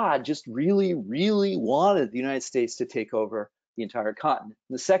God just really, really wanted the United States to take over the entire continent.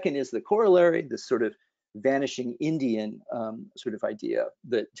 And the second is the corollary, this sort of vanishing Indian sort of idea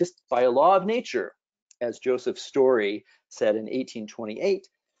that just by a law of nature, as Joseph Story said in 1828,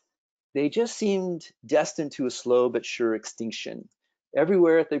 they just seemed destined to a slow but sure extinction.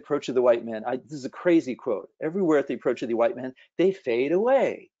 Everywhere at the approach of the white man, this is a crazy quote, everywhere at the approach of the white man, they fade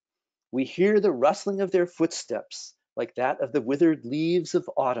away. We hear the rustling of their footsteps, like that of the withered leaves of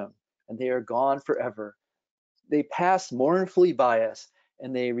autumn, and they are gone forever. They pass mournfully by us,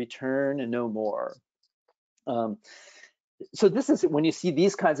 and they return no more. So this is when you see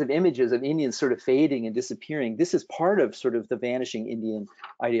these kinds of images of Indians sort of fading and disappearing, this is part of sort of the vanishing Indian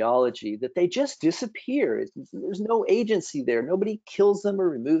ideology, that they just disappear. There's no agency there. Nobody kills them or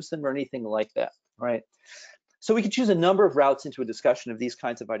removes them or anything like that, right? So we can choose a number of routes into a discussion of these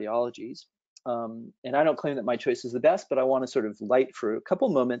kinds of ideologies. And I don't claim that my choice is the best, but I want to sort of light for a couple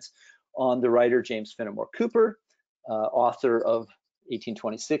moments on the writer James Fenimore Cooper, author of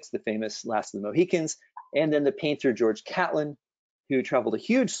 1826, the famous Last of the Mohicans, and then the painter George Catlin, who traveled a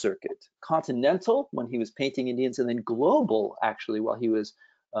huge circuit, continental when he was painting Indians, and then global actually while he was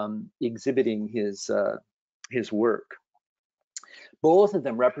exhibiting his work. Both of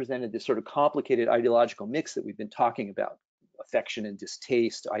them represented this sort of complicated ideological mix that we've been talking about: affection and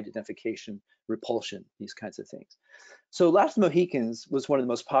distaste, identification, repulsion, these kinds of things. So Last of the Mohicans was one of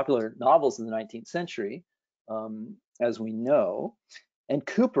the most popular novels in the 19th century, as we know. And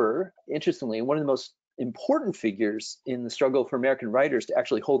Cooper, interestingly, one of the most important figures in the struggle for American writers to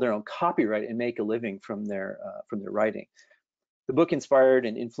actually hold their own copyright and make a living from their writing. The book inspired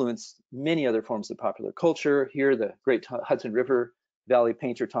and influenced many other forms of popular culture. Here, the great Hudson River Valley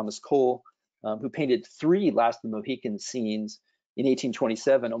painter Thomas Cole, who painted 3 Last of the Mohican scenes in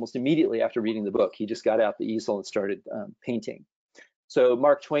 1827, almost immediately after reading the book. He just got out the easel and started painting. So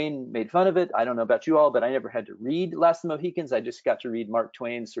Mark Twain made fun of it. I don't know about you all, but I never had to read Last of the Mohicans. I just got to read Mark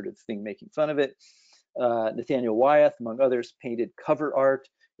Twain's sort of thing making fun of it. Nathaniel Wyeth, among others, painted cover art,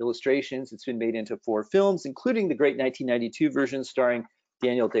 illustrations. It's been made into 4 films, including the great 1992 version starring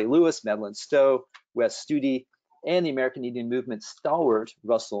Daniel Day-Lewis, Madeline Stowe, Wes Studi, and the American Indian movement stalwart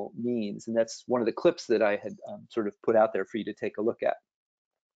Russell Means. And that's one of the clips that I had sort of put out there for you to take a look at.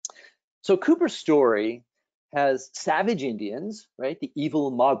 So Cooper's story has savage Indians, right, the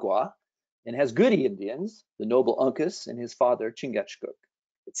evil Magua, and has good Indians, the noble Uncas and his father Chingachgook.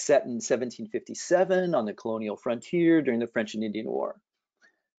 It's set in 1757 on the colonial frontier during the French and Indian War.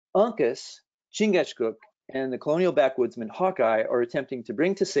 Uncas, Chingachgook, and the colonial backwoodsman Hawkeye are attempting to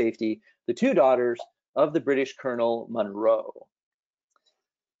bring to safety the 2 daughters of the British Colonel Monroe.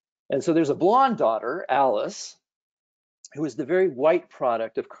 And so there's a blonde daughter, Alice, who is the very white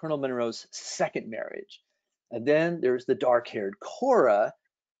product of Colonel Monroe's 2nd marriage. And then there's the dark-haired Cora,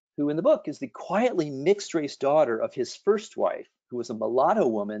 who in the book is the quietly mixed-race daughter of his first wife, who was a mulatto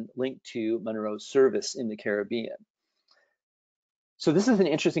woman linked to Monroe's service in the Caribbean. So this is an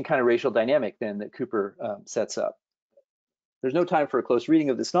interesting kind of racial dynamic then that Cooper sets up. There's no time for a close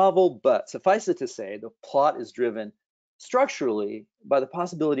reading of this novel, but suffice it to say, the plot is driven structurally by the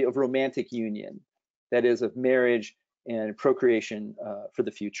possibility of romantic union, that is, of marriage and procreation for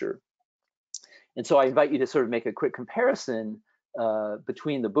the future. And so I invite you to sort of make a quick comparison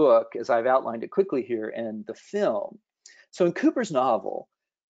between the book, as I've outlined it quickly here, and the film. So in Cooper's novel,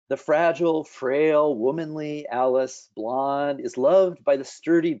 the fragile, frail, womanly Alice, blonde, is loved by the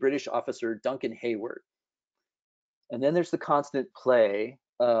sturdy British officer Duncan Hayward. And then there's the constant play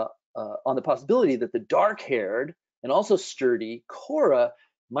on the possibility that the dark-haired and also sturdy Cora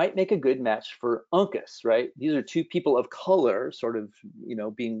might make a good match for Uncas, right? These are 2 people of color sort of,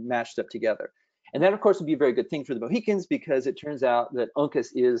 being matched up together. And that, of course, would be a very good thing for the Mohicans, because it turns out that Uncas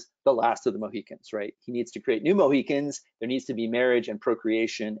is the last of the Mohicans, right? He needs to create new Mohicans. There needs to be marriage and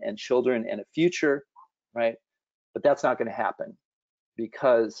procreation and children and a future, right? But that's not going to happen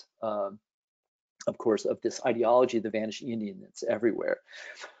because, of course, of this ideology of the vanishing Indian that's everywhere.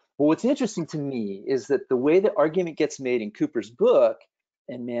 Well, what's interesting to me is that the way the argument gets made in Cooper's book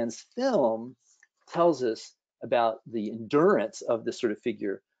and Mann's film tells us about the endurance of this sort of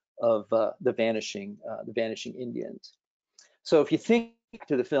figure of the vanishing Indians. So if you think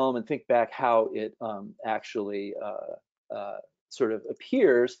to the film and think back how it actually sort of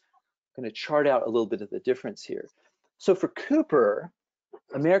appears, I'm going to chart out a little bit of the difference here. So for Cooper,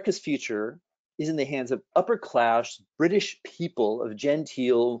 America's future is in the hands of upper-class British people of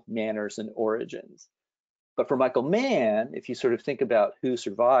genteel manners and origins. But for Michael Mann, if you sort of think about who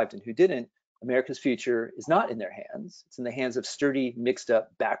survived and who didn't, America's future is not in their hands. It's in the hands of sturdy,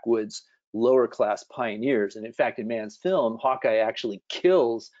 mixed-up, backwoods, lower-class pioneers. And in fact, in Mann's film, Hawkeye actually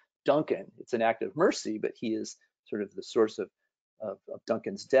kills Duncan. It's an act of mercy, but he is sort of the source of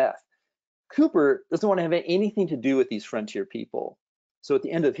Duncan's death. Cooper doesn't want to have anything to do with these frontier people. So at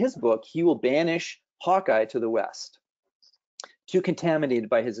the end of his book, he will banish Hawkeye to the west, too contaminated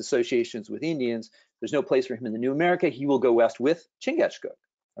by his associations with Indians. There's no place for him in the new America. He will go west with Chingachgook.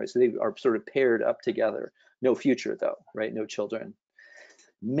 Right, so they are sort of paired up together. No future though, right? No children.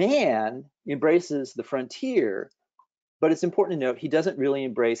 Man embraces the frontier, but it's important to note he doesn't really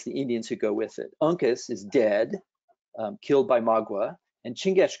embrace the Indians who go with it. Uncas is dead, killed by Magua, and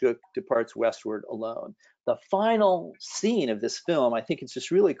Chingachgook departs westward alone. The final scene of this film, I think it's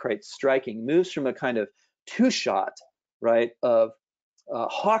just really quite striking, moves from a kind of two-shot, right, of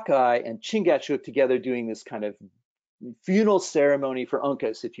Hawkeye and Chingachgook together doing this kind of funeral ceremony for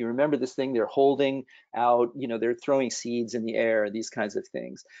Uncas. If you remember this thing, they're holding out, they're throwing seeds in the air, these kinds of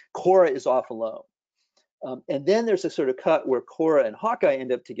things. Cora is off alone. And then there's a sort of cut where Cora and Hawkeye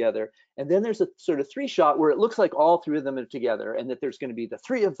end up together. And then there's a sort of three-shot where it looks like all three of them are together and that there's going to be the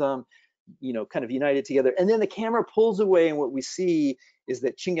three of them, kind of united together. And then the camera pulls away and what we see is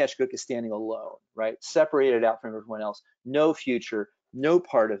that Chingachgook is standing alone, right? Separated out from everyone else. No future, no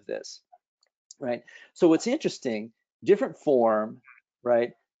part of this, right? So what's interesting, different form,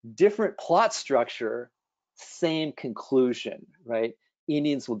 right? Different plot structure, same conclusion, right?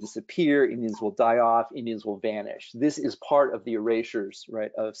 Indians will disappear, Indians will die off, Indians will vanish. This is part of the erasures,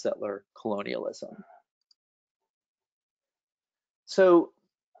 right, of settler colonialism. So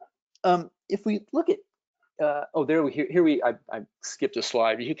if we look at, I skipped a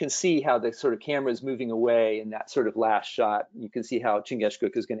slide. You can see how the sort of camera is moving away in that sort of last shot. You can see how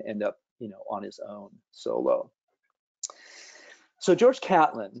Chingachgook is going to end up, on his own solo. So George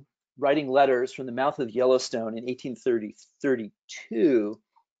Catlin, writing letters from the mouth of Yellowstone in 1832,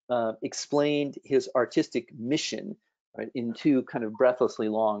 explained his artistic mission, right, in two kind of breathlessly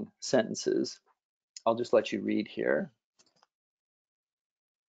long sentences. I'll just let you read here.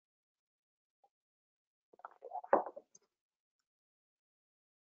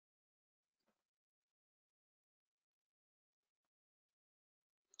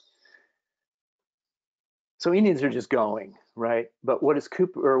 So Indians are just going, right? But what does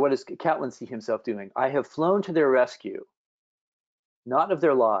Catlin see himself doing? I have flown to their rescue, not of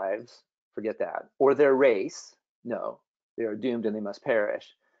their lives, forget that, or their race, no, they are doomed and they must perish.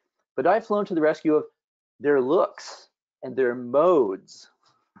 But I've flown to the rescue of their looks and their modes,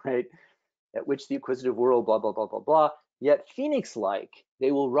 right? At which the acquisitive world, blah, blah, blah, blah, blah. Yet phoenix-like,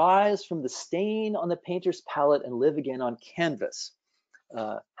 they will rise from the stain on the painter's palette and live again on canvas.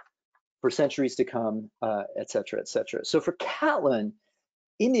 For centuries to come, et cetera, et cetera. So for Catlin,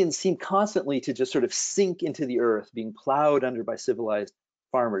 Indians seem constantly to just sort of sink into the earth, being plowed under by civilized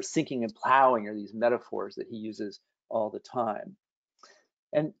farmers. Sinking and plowing are these metaphors that he uses all the time.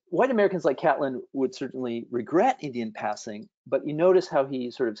 And white Americans like Catlin would certainly regret Indian passing, but you notice how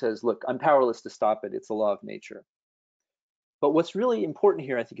he sort of says, look, I'm powerless to stop it. It's the law of nature. But what's really important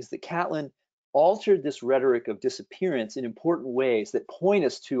here, I think, is that Catlin altered this rhetoric of disappearance in important ways that point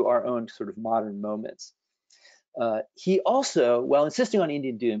us to our own sort of modern moments. He also, while insisting on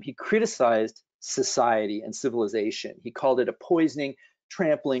Indian doom, he criticized society and civilization. He called it a poisoning,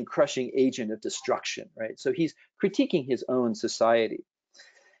 trampling, crushing agent of destruction, right? So he's critiquing his own society.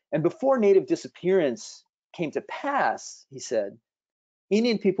 And before native disappearance came to pass, he said,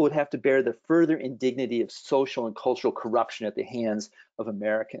 Indian people would have to bear the further indignity of social and cultural corruption at the hands of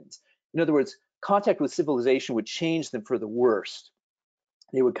Americans. In other words, contact with civilization would change them for the worst.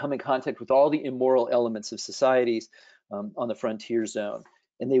 They would come in contact with all the immoral elements of societies on the frontier zone,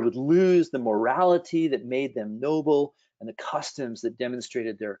 and they would lose the morality that made them noble and the customs that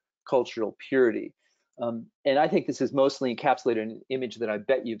demonstrated their cultural purity. And I think this is mostly encapsulated in an image that I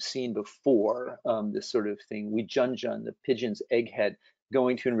bet you've seen before, this sort of thing. Wee-Jun-Jun, the pigeon's egghead,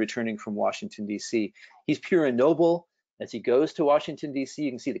 going to and returning from Washington, D.C. He's pure and noble. As he goes to Washington, D.C.,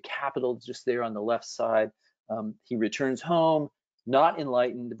 you can see the Capitol just there on the left side. He returns home, not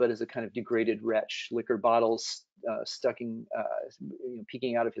enlightened, but as a kind of degraded wretch. Liquor bottles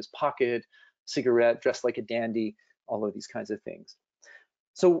peeking out of his pocket, cigarette, dressed like a dandy, all of these kinds of things.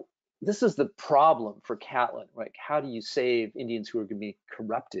 So this is the problem for Catlin, right? How do you save Indians who are going to be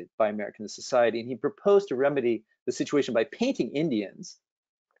corrupted by American society? And he proposed to remedy the situation by painting Indians,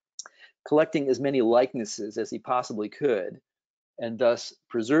 collecting as many likenesses as he possibly could, and thus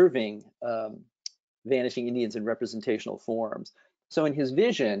preserving vanishing Indians in representational forms. So in his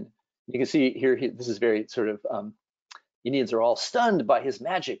vision, you can see here, this is very sort of, Indians are all stunned by his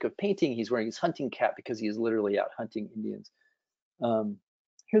magic of painting. He's wearing his hunting cap because he is literally out hunting Indians.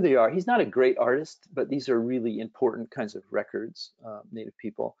 Here they are. He's not a great artist, but these are really important kinds of records, Native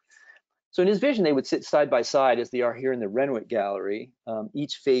people. So in his vision, they would sit side by side as they are here in the Renwick Gallery,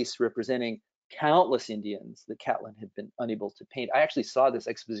 each face representing countless Indians that Catlin had been unable to paint. I actually saw this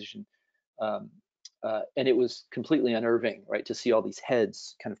exposition and it was completely unnerving, right, to see all these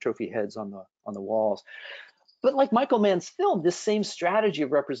heads, kind of trophy heads on the walls. But like Michael Mann's film, this same strategy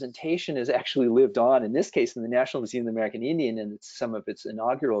of representation has actually lived on, in this case, in the National Museum of the American Indian and some of its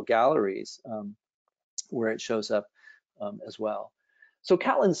inaugural galleries, where it shows up as well. So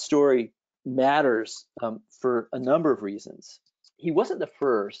Catlin's story matters for a number of reasons. He wasn't the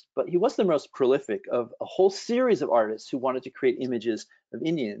first, but he was the most prolific of a whole series of artists who wanted to create images of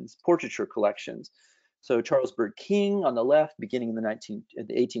Indians, portraiture collections. So Charles Bird King on the left, beginning in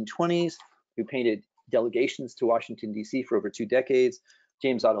the 1820s, who painted delegations to Washington, D.C. for over 2 decades.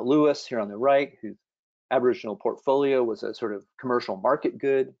 James Otto Lewis here on the right, whose Aboriginal portfolio was a sort of commercial market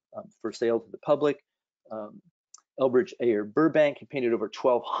good for sale to the public. Elbridge Ayer Burbank, who painted over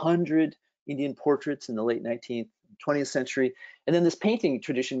 1,200 Indian portraits in the late 19th, 20th century. And then this painting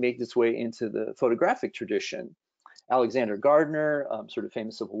tradition made its way into the photographic tradition. Alexander Gardner, sort of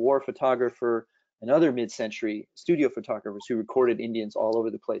famous Civil War photographer, and other mid-century studio photographers who recorded Indians all over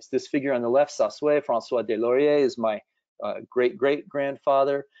the place. This figure on the left, Sasue, Francois Deloria, is my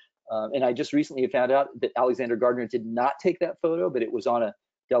great-great-grandfather. And I just recently found out that Alexander Gardner did not take that photo, but it was on a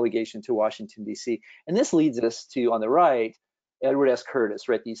delegation to Washington, D.C. And this leads us to, on the right, Edward S. Curtis,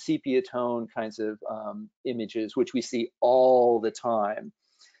 right? These sepia tone kinds of images, which we see all the time,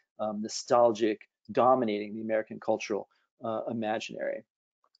 nostalgic, dominating the American cultural imaginary.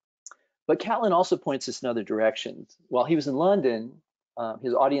 But Catlin also points us in other directions. While he was in London,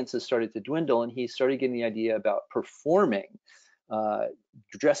 his audiences started to dwindle, and he started getting the idea about performing,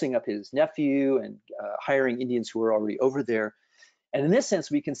 dressing up his nephew and hiring Indians who were already over there. And in this sense,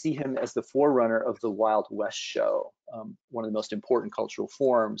 we can see him as the forerunner of the Wild West show, one of the most important cultural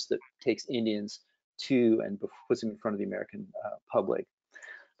forms that takes Indians to and puts them in front of the American public.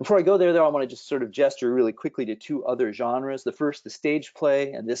 Before I go there, though, I want to just sort of gesture really quickly to 2 other genres. The first, the stage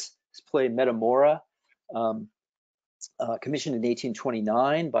play, and this play Metamora, commissioned in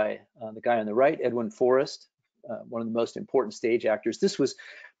 1829 by the guy on the right, Edwin Forrest, one of the most important stage actors. This was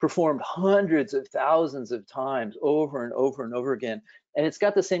performed hundreds of thousands of times over and over and over again. And it's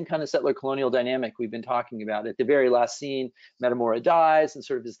got the same kind of settler colonial dynamic we've been talking about. At the very last scene, Metamora dies and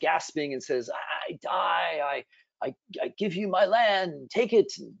sort of is gasping and says, I die, I give you my land, take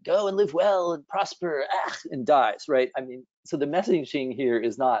it, go and live well and prosper, and dies, right? I mean, so the messaging here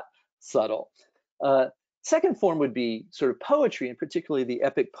is not subtle. Second form would be sort of poetry, and particularly the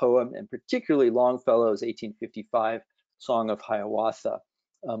epic poem, and particularly Longfellow's 1855 Song of Hiawatha,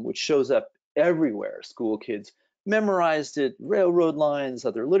 which shows up everywhere. School kids memorized it, railroad lines,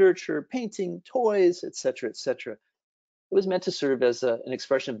 other literature, painting, toys, etc., etc. It was meant to serve as an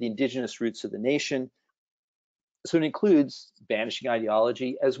expression of the indigenous roots of the nation. So it includes banishing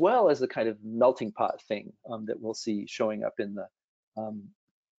ideology, as well as the kind of melting pot thing that we'll see showing up in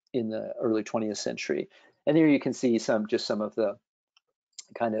the early 20th century. And here you can see some of the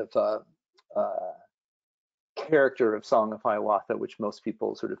kind of character of Song of Hiawatha, which most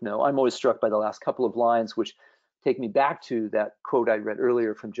people sort of know. I'm always struck by the last couple of lines, which take me back to that quote I read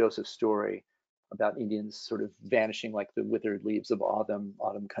earlier from Joseph's story about Indians sort of vanishing like the withered leaves of autumn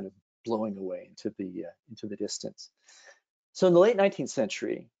kind of blowing away into the distance. So in the late 19th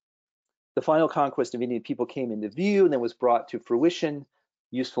century, the final conquest of Indian people came into view and then was brought to fruition,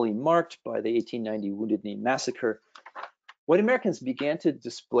 usefully marked by the 1890 Wounded Knee Massacre. White Americans began to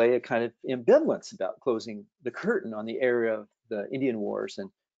display a kind of ambivalence about closing the curtain on the era of the Indian Wars and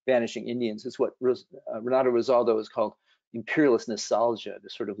vanishing Indians. It's what Renato Rosaldo has called imperialist nostalgia, the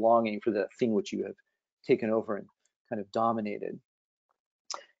sort of longing for the thing which you have taken over and kind of dominated.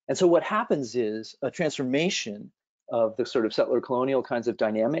 And so what happens is a transformation of the sort of settler colonial kinds of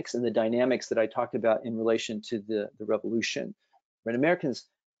dynamics and the dynamics that I talked about in relation to the revolution. When Americans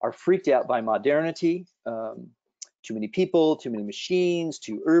are freaked out by modernity, too many people, too many machines,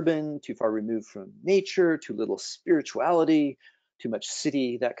 too urban, too far removed from nature, too little spirituality, too much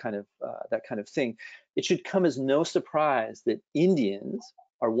city, that kind of thing. It should come as no surprise that Indians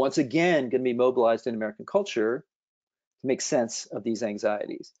are once again going to be mobilized in American culture to make sense of these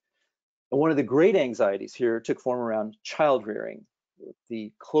anxieties. And one of the great anxieties here took form around child rearing,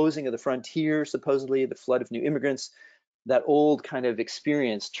 the closing of the frontier, supposedly, the flood of new immigrants, that old kind of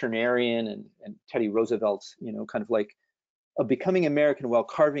experience, Turnerian and Teddy Roosevelt's, kind of like of becoming American while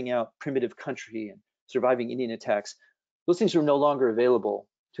carving out primitive country and surviving Indian attacks. Those things were no longer available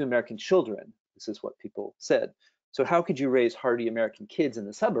to American children. This is what people said. So how could you raise hardy American kids in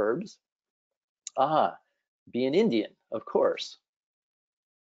the suburbs? Be an Indian, of course.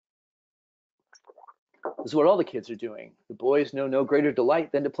 This is what all the kids are doing. The boys know no greater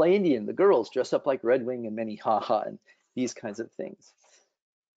delight than to play Indian. The girls dress up like Red Wing and Minnehaha and these kinds of things.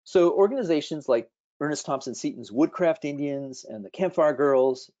 So organizations like Ernest Thompson Seton's Woodcraft Indians and the Campfire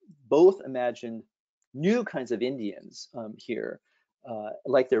Girls both imagined new kinds of Indians here.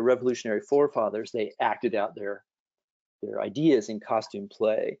 Like their revolutionary forefathers, they acted out their ideas in costume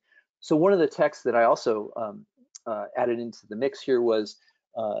play. So one of the texts that I also added into the mix here was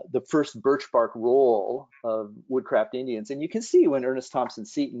the first birch bark roll of Woodcraft Indians. And you can see when Ernest Thompson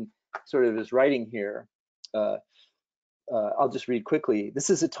Seton sort of is writing here, I'll just read quickly. This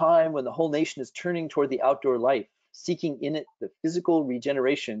is a time when the whole nation is turning toward the outdoor life, seeking in it the physical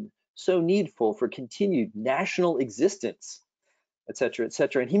regeneration so needful for continued national existence, et cetera, et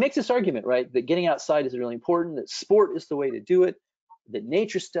cetera. And he makes this argument, right, that getting outside is really important, that sport is the way to do it, that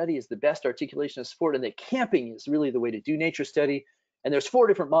nature study is the best articulation of sport, and that camping is really the way to do nature study. And there's 4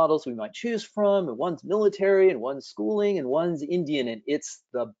 different models we might choose from, and one's military, and one's schooling, and one's Indian, and it's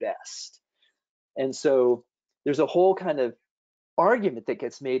the best. And so there's a whole kind of argument that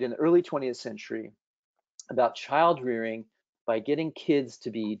gets made in the early 20th century about child rearing by getting kids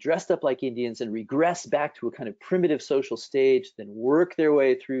to be dressed up like Indians and regress back to a kind of primitive social stage, then work their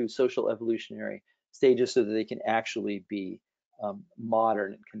way through social evolutionary stages so that they can actually be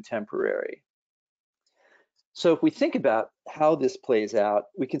modern and contemporary. So if we think about how this plays out,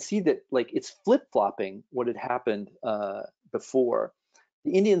 we can see that like it's flip-flopping what had happened before.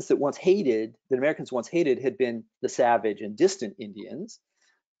 The Indians that Americans once hated had been the savage and distant Indians.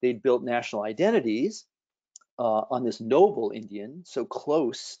 They'd built national identities on this noble Indian, so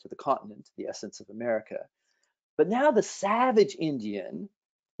close to the continent, the essence of America. But now the savage Indian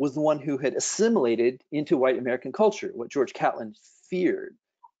was the one who had assimilated into white American culture, what George Catlin feared.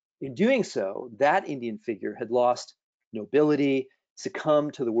 In doing so, that Indian figure had lost nobility,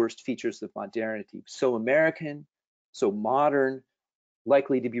 succumbed to the worst features of modernity. So American, so modern,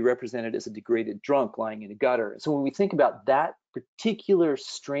 likely to be represented as a degraded drunk lying in a gutter. So when we think about that particular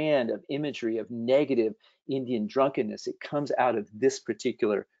strand of imagery of negative Indian drunkenness, it comes out of this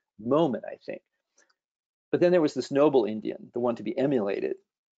particular moment, I think. But then there was this noble Indian, the one to be emulated,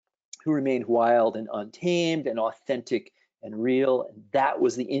 who remained wild and untamed and authentic and real. And that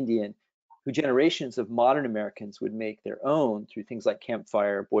was the Indian who generations of modern Americans would make their own through things like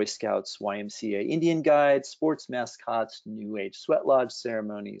Campfire, Boy Scouts, YMCA Indian guides, sports mascots, New Age sweat lodge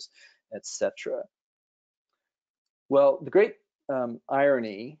ceremonies, etc. Well, the great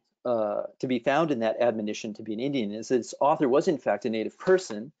irony to be found in that admonition to be an Indian is that its author was in fact a native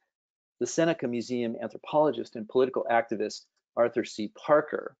person, the Seneca Museum anthropologist and political activist Arthur C.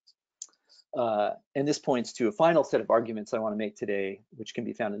 Parker. And this points to a final set of arguments I want to make today, which can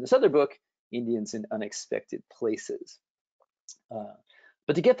be found in this other book, Indians in Unexpected Places.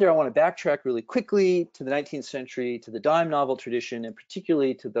 But to get there, I want to backtrack really quickly to the 19th century, to the dime novel tradition, and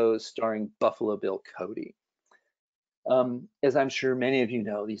particularly to those starring Buffalo Bill Cody. As I'm sure many of you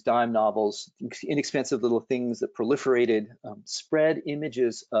know, these dime novels, inexpensive little things that proliferated, spread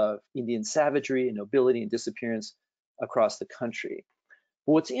images of Indian savagery and nobility and disappearance across the country.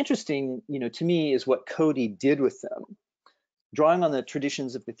 But what's interesting, to me, is what Cody did with them. Drawing on the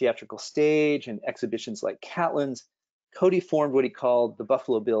traditions of the theatrical stage and exhibitions like Catlin's, Cody formed what he called the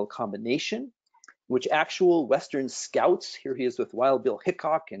Buffalo Bill combination, which actual Western scouts, here he is with Wild Bill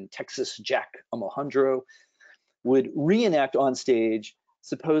Hickok and Texas Jack Alejandro, would reenact on stage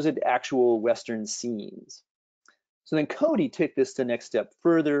supposed actual Western scenes. So then Cody took this to the next step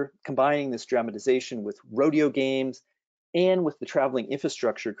further, combining this dramatization with rodeo games and with the traveling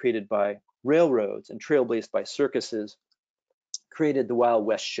infrastructure created by railroads and trailblazed by circuses, created the Wild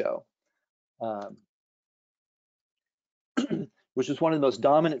West show, which was one of the most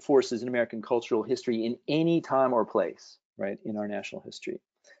dominant forces in American cultural history in any time or place, right, in our national history.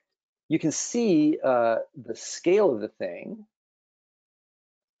 You can see the scale of the thing.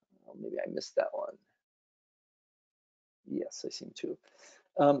 Oh, maybe I missed that one. Yes, I seem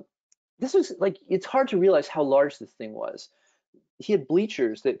to. This was like, it's hard to realize how large this thing was. He had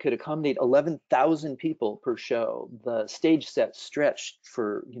bleachers that could accommodate 11,000 people per show. The stage set stretched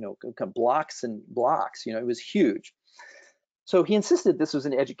for, blocks and blocks, it was huge. So he insisted this was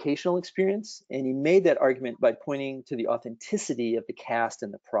an educational experience, and he made that argument by pointing to the authenticity of the cast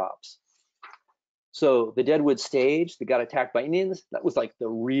and the props. So the Deadwood stage that got attacked by Indians, that was like the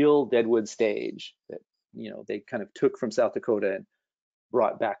real Deadwood stage that, they kind of took from South Dakota and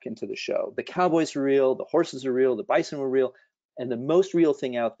brought back into the show. The cowboys were real, the horses are real, the bison were real, and the most real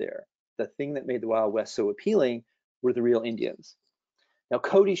thing out there, the thing that made the Wild West so appealing, were the real Indians. Now,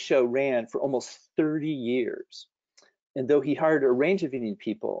 Cody's show ran for almost 30 years. And though he hired a range of Indian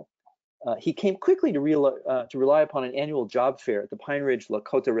people, he came quickly to rely upon an annual job fair at the Pine Ridge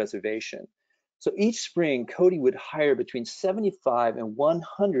Lakota Reservation. So each spring, Cody would hire between 75 and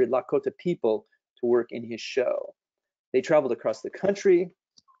 100 Lakota people to work in his show. They traveled across the country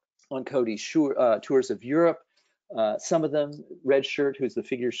on Cody's tours of Europe. Some of them, Red Shirt, who's the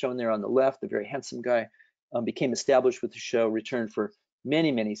figure shown there on the left, the very handsome guy, became established with the show, returned for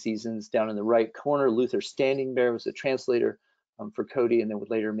many, many seasons. Down in the right corner, Luther Standing Bear was a translator for Cody, and then would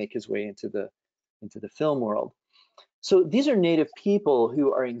later make his way into the film world. So these are Native people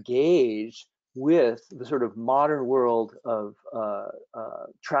who are engaged with the sort of modern world of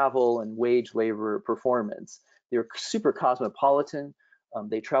travel and wage labor performance. They're super cosmopolitan.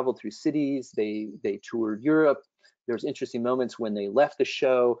 They traveled through cities. They toured Europe. There's interesting moments when they left the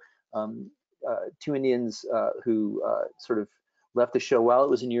show. Two Indians who sort of left the show while it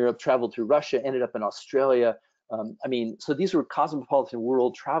was in Europe, traveled through Russia, ended up in Australia. I mean, so these were cosmopolitan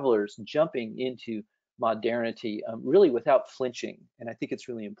world travelers jumping into modernity really without flinching. And I think it's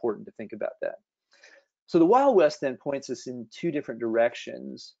really important to think about that. So the Wild West then points us in two different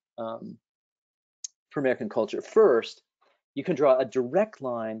directions for American culture. First, you can draw a direct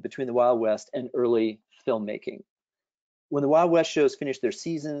line between the Wild West and early filmmaking. When the Wild West shows finished their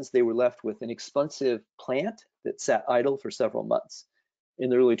seasons, they were left with an expensive plant that sat idle for several months. In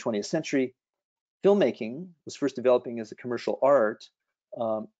the early 20th century, filmmaking was first developing as a commercial art,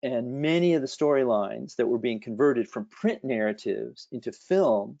 and many of the storylines that were being converted from print narratives into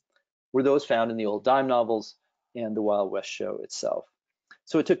film were those found in the old dime novels and the Wild West show itself.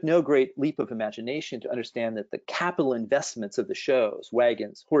 So it took no great leap of imagination to understand that the capital investments of the shows,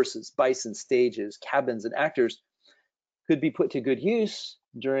 wagons, horses, bison, stages, cabins, and actors, could be put to good use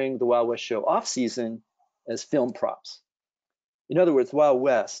during the Wild West show off-season as film props. In other words, Wild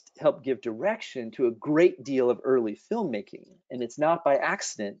West helped give direction to a great deal of early filmmaking, and it's not by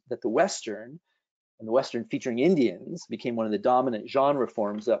accident that the Western, and the Western featuring Indians, became one of the dominant genre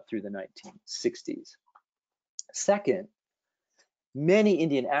forms up through the 1960s. Second, many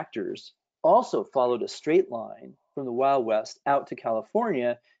Indian actors also followed a straight line from the Wild West out to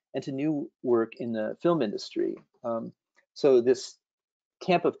California and to new work in the film industry. So this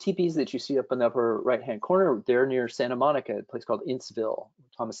camp of teepees that you see up in the upper right-hand corner, they're near Santa Monica, a place called Intzville.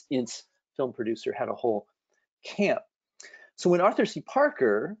 Thomas Ince, film producer, had a whole camp. So when Arthur C.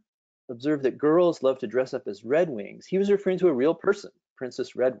 Parker observed that girls love to dress up as Red Wings, he was referring to a real person,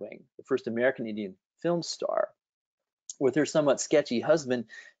 Princess Red Wing, the first American Indian film star. With her somewhat sketchy husband,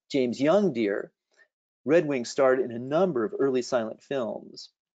 James Young Deer, Red Wing starred in a number of early silent films.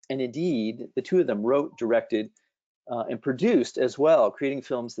 And indeed, the two of them wrote, directed, and produced as well, creating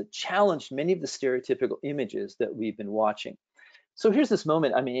films that challenged many of the stereotypical images that we've been watching. So here's this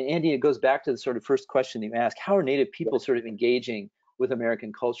moment. I mean, Andy, it goes back to the sort of first question you asked: how are Native people sort of engaging with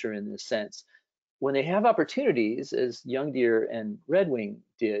American culture in this sense? When they have opportunities, as Young Deer and Red Wing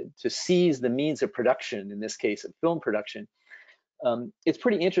did, to seize the means of production, in this case of film production, it's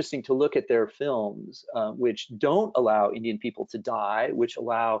pretty interesting to look at their films, which don't allow Indian people to die, which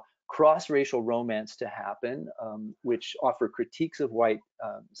allow cross-racial romance to happen, which offer critiques of white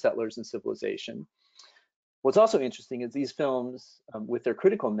settlers and civilization. What's also interesting is these films, with their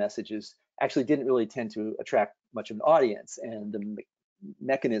critical messages, actually didn't really tend to attract much of an audience, and the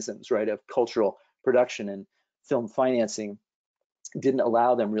mechanisms, right, of cultural production and film financing didn't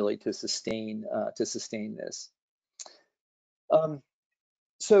allow them really to sustain this.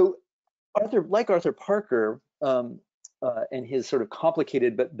 So Arthur Parker, and his sort of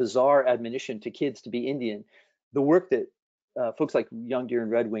complicated but bizarre admonition to kids to be Indian, the work that folks like Young Deer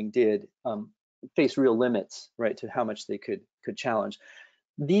and Red Wing did faced real limits, right, to how much they could challenge.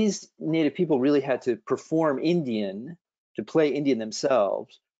 These Native people really had to perform Indian, to play Indian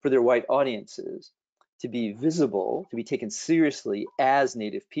themselves for their white audiences, to be visible, to be taken seriously as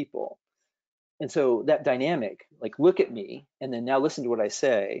Native people. And so that dynamic, like, look at me, and then now listen to what I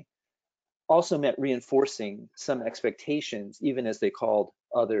say, also meant reinforcing some expectations, even as they called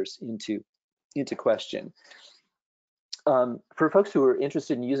others into question. For folks who are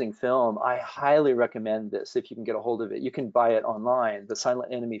interested in using film, I highly recommend this if you can get a hold of it. You can buy it online, The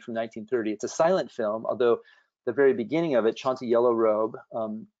Silent Enemy from 1930. It's a silent film, although the very beginning of it, Chauncey Yellow Robe,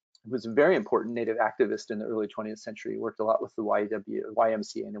 who was a very important Native activist in the early 20th century, worked a lot with the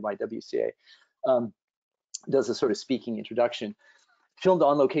YMCA and the YWCA, does a sort of speaking introduction. Filmed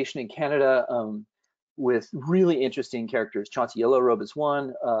on location in Canada with really interesting characters. Chauncey Yellow Robe is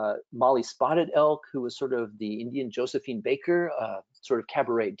one. Molly Spotted Elk, who was sort of the Indian Josephine Baker, sort of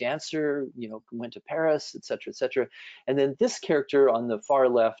cabaret dancer, you know, went to Paris, et cetera, et cetera. And then this character on the far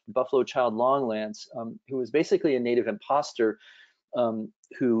left, Buffalo Child Longlands, who was basically a Native imposter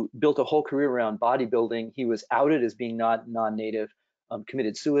who built a whole career around bodybuilding. He was outed as being not non-Native,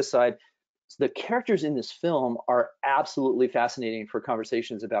 committed suicide. The characters in this film are absolutely fascinating for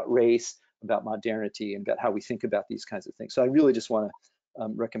conversations about race, about modernity and about how we think about these kinds of things. So I really just want to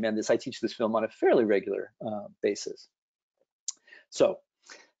recommend this. I teach this film on a fairly regular basis. So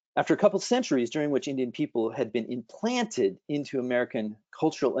after a couple centuries during which Indian people had been implanted into American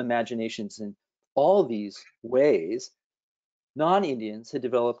cultural imaginations in all these ways, non-Indians had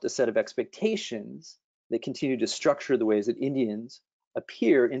developed a set of expectations that continue to structure the ways that Indians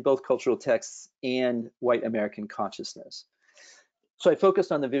appear in both cultural texts and white American consciousness. So I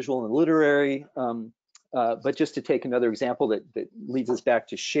focused on the visual and literary, but just to take another example that leads us back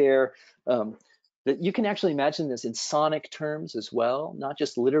to share, that you can actually imagine this in sonic terms as well, not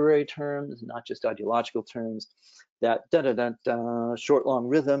just literary terms, not just ideological terms. That da-da-da-da, short, long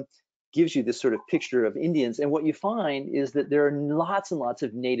rhythm gives you this sort of picture of Indians. And what you find is that there are lots and lots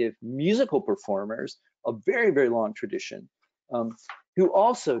of native musical performers, a very, very long tradition, who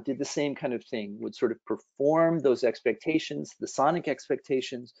also did the same kind of thing, would sort of perform those expectations, the sonic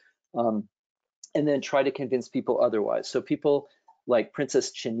expectations, and then try to convince people otherwise. So people like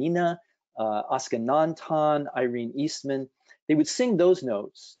Princess Chenina, Askanantan, Irene Eastman, they would sing those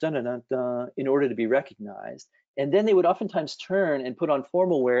notes dun-dun-dun-dun, in order to be recognized. And then they would oftentimes turn and put on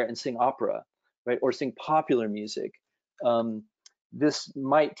formal wear and sing opera, right? Or sing popular music. This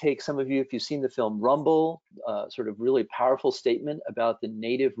might take some of you, if you've seen the film Rumble, sort of really powerful statement about the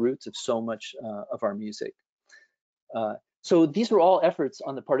native roots of so much of our music. So these were all efforts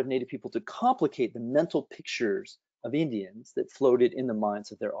on the part of Native people to complicate the mental pictures of Indians that floated in the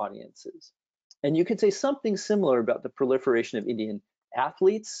minds of their audiences. And you could say something similar about the proliferation of Indian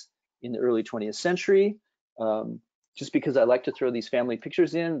athletes in the early 20th century. Just because I like to throw these family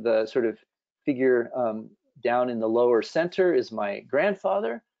pictures in, the sort of figure down in the lower center is my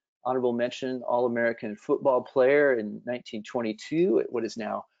grandfather, honorable mention All-American football player in 1922 at what is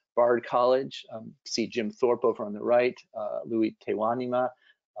now Bard College. See Jim Thorpe over on the right, Louis Tewanima,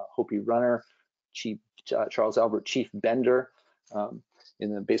 Hopi runner, Charles Albert Chief Bender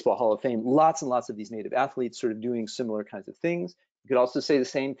in the Baseball Hall of Fame. Lots and lots of these native athletes sort of doing similar kinds of things. You could also say the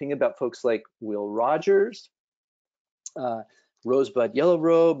same thing about folks like Will Rogers, Rosebud Yellow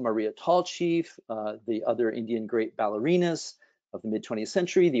Robe, Maria Tallchief, the other Indian great ballerinas of the mid-20th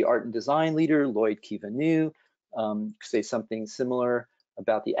century, the art and design leader, Lloyd Kivanu. Say something similar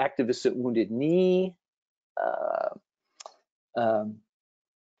about the activists at Wounded Knee,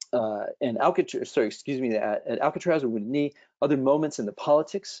 and Alcatraz, sorry, excuse me, at Alcatraz or Wounded Knee, other moments in the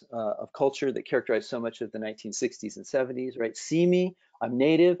politics of culture that characterized so much of the 1960s and 70s, right? See me, I'm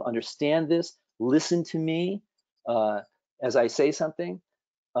native, understand this, listen to me as I say something,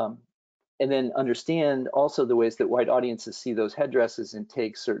 and then understand also the ways that white audiences see those headdresses and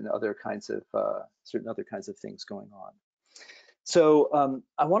take certain other kinds of things going on. So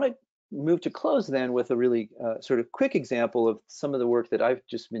I want to move to close then with a really sort of quick example of some of the work that I've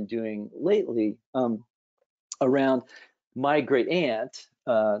just been doing lately around my great aunt,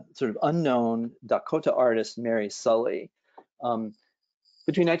 sort of unknown Dakota artist Mary Sully.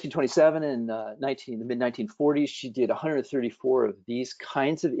 Between 1927 and the mid-1940s, she did 134 of these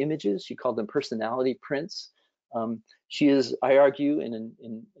kinds of images. She called them personality prints. She is, I argue,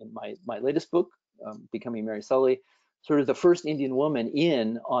 in my latest book, Becoming Mary Sully, sort of the first Indian woman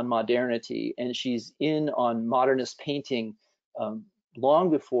in on modernity, and she's in on modernist painting long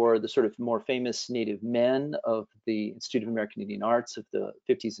before the sort of more famous native men of the Institute of American Indian Arts of the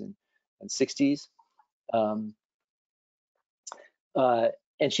 50s and 60s.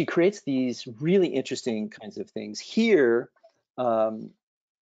 And she creates these really interesting kinds of things. Here, I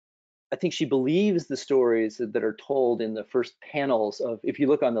think she believes the stories that are told in the first panels of, if you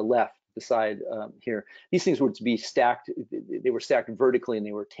look on the left, the side here, these things were to be stacked, they were stacked vertically and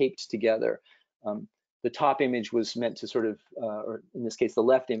they were taped together. The top image was meant to sort of, or in this case, the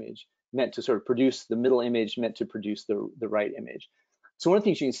left image, meant to sort of produce the middle image, meant to produce the right image. So one of the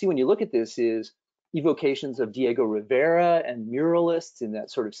things you can see when you look at this is evocations of Diego Rivera and muralists in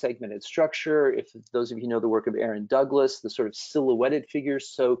that sort of segmented structure. If those of you know the work of Aaron Douglas, the sort of silhouetted figures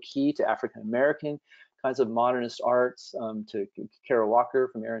so key to African-American kinds of modernist arts, to Kara Walker,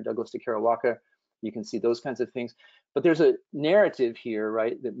 from Aaron Douglas to Kara Walker, you can see those kinds of things. But there's a narrative here,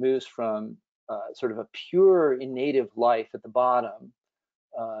 right, that moves from sort of a pure native life at the bottom,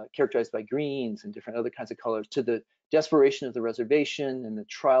 characterized by greens and different other kinds of colors, to the desperation of the reservation and the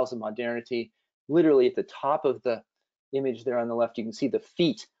trials of modernity. Literally at the top of the image there on the left, you can see the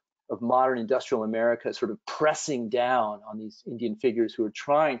feet of modern industrial America sort of pressing down on these Indian figures who are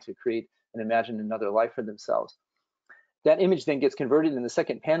trying to create and imagine another life for themselves. That image then gets converted in the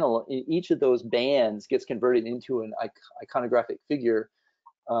second panel. Each of those bands gets converted into an iconographic figure.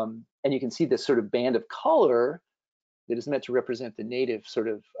 And you can see this sort of band of color that is meant to represent the native sort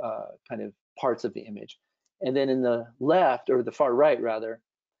of kind of parts of the image. And then in the left, or the far right rather,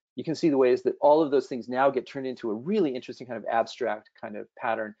 you can see the ways that all of those things now get turned into a really interesting kind of abstract kind of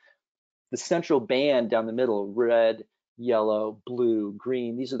pattern. The central band down the middle, red, yellow, blue,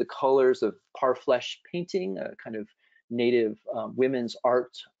 green, these are the colors of parfleche painting, a kind of native women's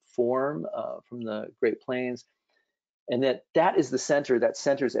art form from the Great Plains. And that is the center, that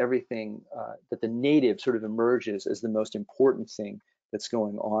centers everything, that the native sort of emerges as the most important thing that's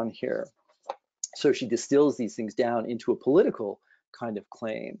going on here. So she distills these things down into a political kind of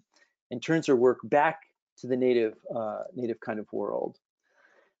claim and turns her work back to the native kind of world.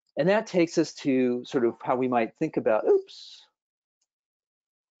 And that takes us to sort of how we might think about, oops.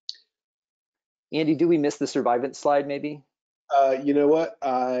 Andy, do we miss the survivance slide maybe? You know what?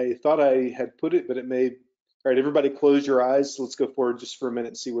 I thought I had put it, but it may. All right, everybody close your eyes. Let's go forward just for a minute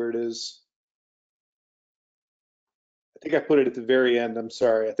and see where it is. I think I put it at the very end. I'm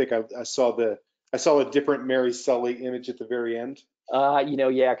sorry. I think I saw a different Mary Sully image at the very end.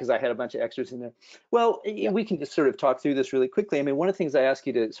 Yeah, because I had a bunch of extras in there. Well, Yeah. we can just sort of talk through this really quickly. I mean, one of the things I asked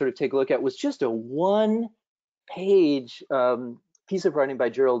you to sort of take a look at was just a one-page piece of writing by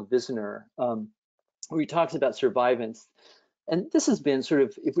Gerald Visner, where he talks about survivance. And this has been sort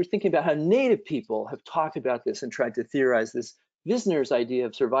of, if we're thinking about how Native people have talked about this and tried to theorize this, Visner's idea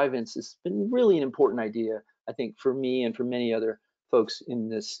of survivance has been really an important idea, I think, for me and for many other folks in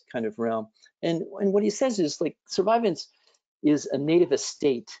this kind of realm. And what he says is like survivance is a native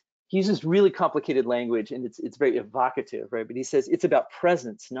estate. He uses really complicated language and it's very evocative, right? But he says it's about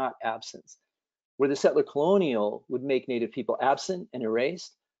presence, not absence. Where the settler colonial would make native people absent and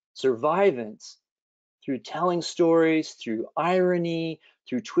erased, survivance, through telling stories, through irony,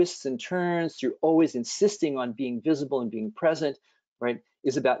 through twists and turns, through always insisting on being visible and being present, right,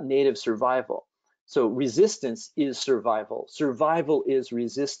 is about native survival. So resistance is survival. Survival is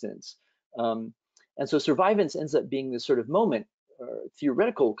resistance. And so survivance ends up being this sort of moment, or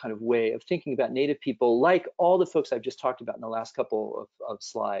theoretical kind of way of thinking about native people, like all the folks I've just talked about in the last couple of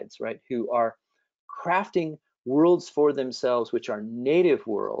slides, right, who are crafting worlds for themselves, which are native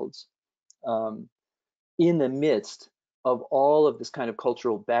worlds, in the midst of all of this kind of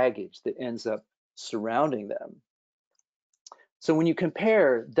cultural baggage that ends up surrounding them. So when you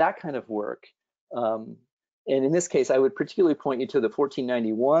compare that kind of work, and in this case, I would particularly point you to the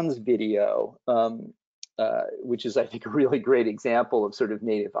 1491's video, which is, I think, a really great example of sort of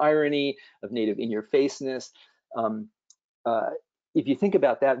native irony, of native in-your-faceness. If you think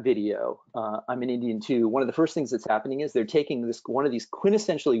about that video, I'm an Indian too, one of the first things that's happening is they're taking one of these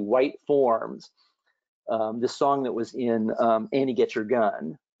quintessentially white forms, this song that was in Annie Get Your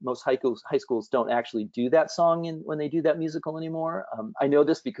Gun. Most high schools don't actually do that song when they do that musical anymore. I know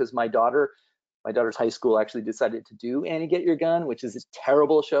this because my daughter's high school actually decided to do Annie Get Your Gun, which is a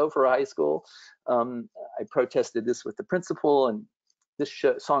terrible show for a high school. I protested this with the principal, and this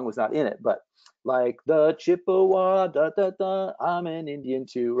song was not in it, but like the Chippewa, da, da, da, I'm an Indian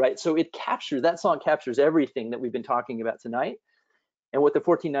too, right? So that song captures everything that we've been talking about tonight. And what the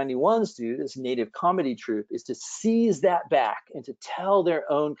 1491s do, this native comedy troupe, is to seize that back and to tell their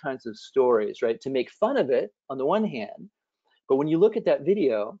own kinds of stories, right? To make fun of it on the one hand, but when you look at that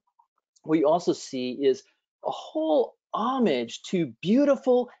video, what you also see is a whole homage to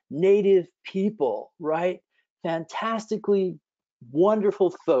beautiful native people, right? Fantastically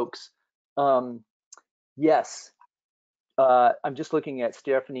wonderful folks. Yes, I'm just looking at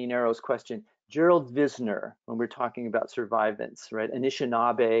Stephanie Nero's question. Gerald Visner, when we're talking about survivance, right?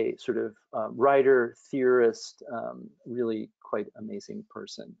 Anishinaabe sort of writer, theorist, really quite amazing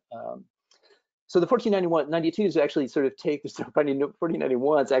person. So the 1492s actually sort of take this,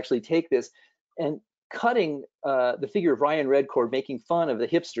 1491s actually take this and cutting the figure of Ryan Redcord, making fun of the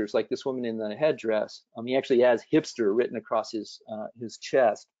hipsters, like this woman in the headdress. He actually has hipster written across his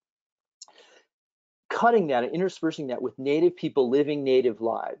chest. Cutting that and interspersing that with native people living native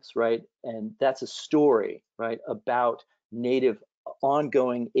lives, right? And that's a story, right, about native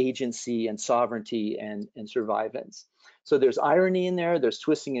ongoing agency and sovereignty and survivance. So there's irony in there, there's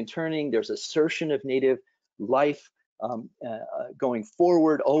twisting and turning, there's assertion of native life going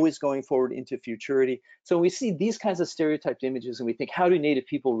forward, always going forward into futurity. So we see these kinds of stereotyped images and we think, how do native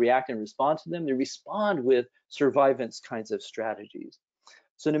people react and respond to them? They respond with survivance kinds of strategies.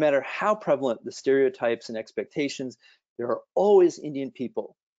 So no matter how prevalent the stereotypes and expectations, there are always Indian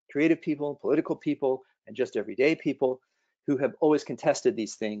people, creative people, political people, and just everyday people who have always contested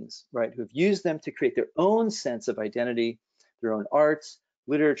these things, right? Who have used them to create their own sense of identity, their own arts,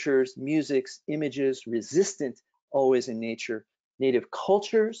 literatures, musics, images, resistant always in nature, native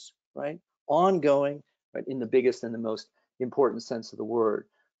cultures, right? Ongoing, right? In the biggest and the most important sense of the word,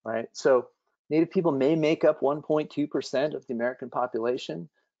 right? So Native people may make up 1.2% of the American population,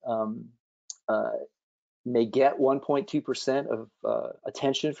 uh, may get 1.2% of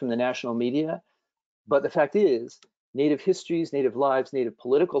attention from the national media, but the fact is, Native histories, Native lives, Native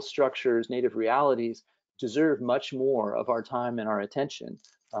political structures, Native realities deserve much more of our time and our attention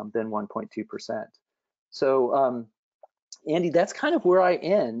than 1.2%. So, Andy, that's kind of where I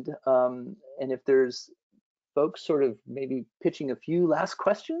end. And if there's folks sort of maybe pitching a few last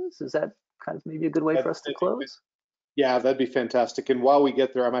questions, is that kind of maybe a good way for us to close? Yeah, that'd be fantastic. And while we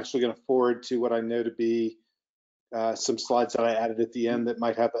get there, I'm actually going to forward to what I know to be some slides that I added at the end that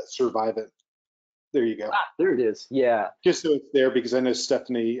might have that survivant. There you go. Ah, there it is. Yeah. Just so it's there, because I know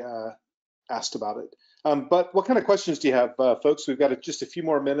Stephanie asked about it. But what kind of questions do you have, folks? We've got just a few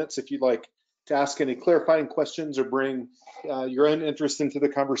more minutes if you'd like to ask any clarifying questions or bring your own interest into the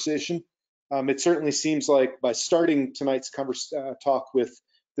conversation. It certainly seems like by starting tonight's talk with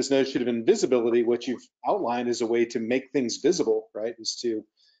this notion of invisibility, what you've outlined is a way to make things visible, right? Is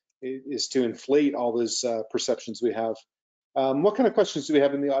to inflate all those perceptions we have. What kind of questions do we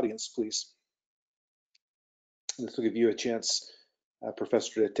have in the audience, please? This will give you a chance,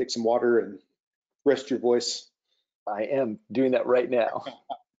 Professor, to take some water and rest your voice. I am doing that right now.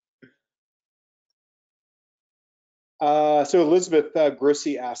 So Elizabeth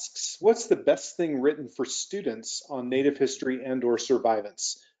Grossi asks, what's the best thing written for students on Native history and/or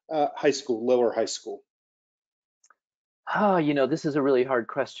survivance? High school, lower high school. Oh, you know, this is a really hard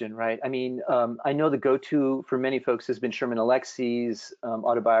question, right? I mean, I know the go-to for many folks has been Sherman Alexie's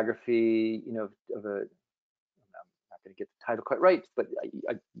autobiography, you know, of a, I'm not going to get the title quite right, but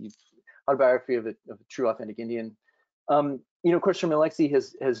autobiography of a true, authentic Indian. You know, of course, Sherman Alexie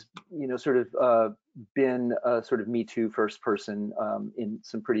has you know, sort of been a sort of Me Too first person in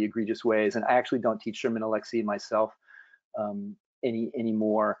some pretty egregious ways, and I actually don't teach Sherman Alexie myself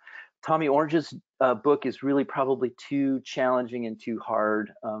anymore. Tommy Orange's book is really probably too challenging and too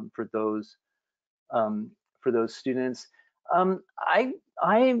hard for those students. I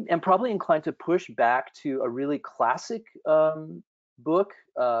am probably inclined to push back to a really classic book,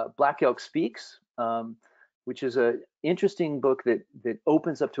 Black Elk Speaks, which is an interesting book that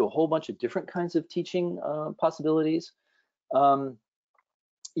opens up to a whole bunch of different kinds of teaching possibilities.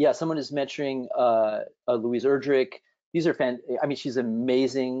 Yeah, someone is mentioning Louise Erdrich. These are I mean, she's an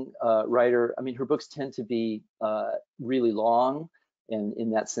amazing writer. I mean, her books tend to be really long, and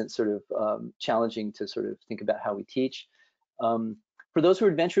in that sense, sort of challenging to sort of think about how we teach. For those who are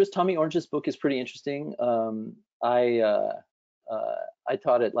adventurous, Tommy Orange's book is pretty interesting. I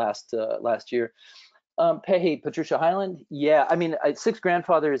taught it last year. Hey, Patricia Hyland. Yeah, I mean, Sixth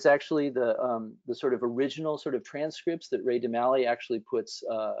Grandfather is actually the sort of original sort of transcripts that Ray Damali actually puts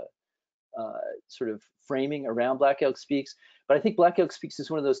sort of framing around Black Elk Speaks. But I think Black Elk Speaks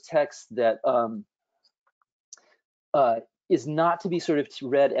is one of those texts that is not to be sort of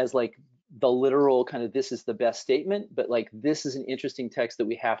read as like the literal kind of this is the best statement, but like this is an interesting text that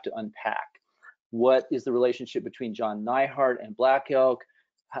we have to unpack. What is the relationship between John Neihardt and Black Elk?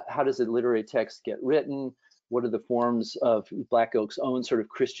 How does a literary text get written? What are the forms of Black Elk's own sort of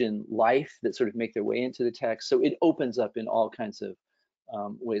Christian life that sort of make their way into the text? So it opens up in all kinds of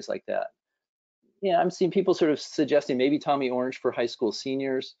ways like that. Yeah, I'm seeing people sort of suggesting maybe Tommy Orange for high school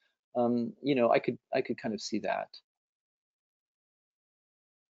seniors. You know, I could kind of see that.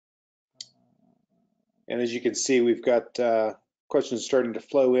 And as you can see, we've got questions starting to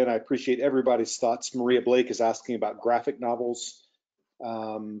flow in. I appreciate everybody's thoughts. Maria Blake is asking about graphic novels.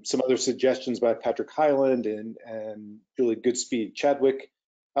 Some other suggestions by Patrick Hyland and Julie Goodspeed Chadwick.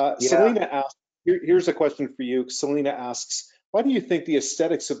 Yeah. Selena asks, here's a question for you. Selena asks, why do you think the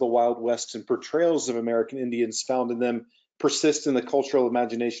aesthetics of the Wild West and portrayals of American Indians found in them persist in the cultural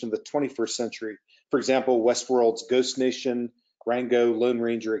imagination of the 21st century? For example, Westworld's Ghost Nation, Rango, Lone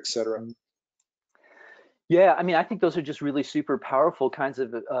Ranger, etc. Yeah, I mean, I think those are just really super powerful kinds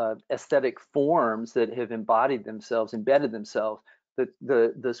of aesthetic forms that have embodied themselves, embedded themselves.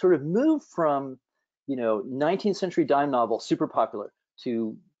 The sort of move from, you know, 19th century dime novel, super popular,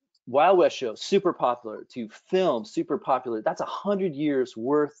 to Wild West show, super popular, to film, super popular. That's 100 years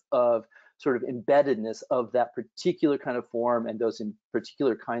worth of sort of embeddedness of that particular kind of form and those in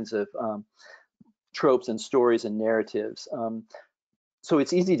particular kinds of tropes and stories and narratives. So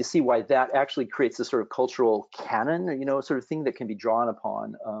it's easy to see why that actually creates this sort of cultural canon, you know, sort of thing that can be drawn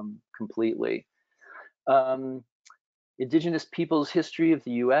upon completely. Indigenous Peoples History of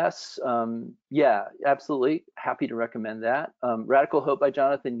the U.S. Yeah, absolutely. Happy to recommend that. Radical Hope by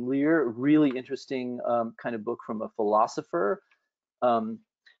Jonathan Lear, really interesting kind of book from a philosopher.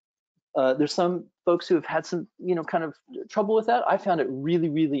 There's some folks who have had some, kind of trouble with that. I found it really,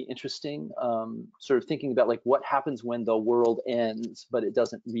 really interesting, sort of thinking about like what happens when the world ends, but it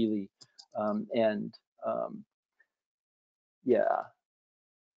doesn't really end. Yeah.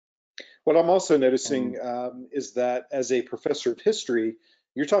 What I'm also noticing is that as a professor of history,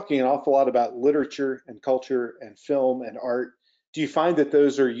 you're talking an awful lot about literature and culture and film and art. Do you find that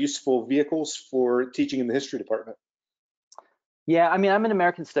those are useful vehicles for teaching in the history department? Yeah, I mean, I'm an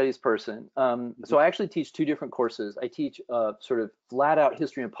American Studies person, Mhm. so I actually teach two different courses. I teach a sort of flat out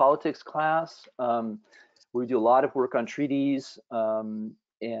history and politics class, where we do a lot of work on treaties and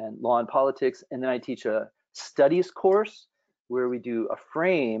law and politics, and then I teach a studies course where we do a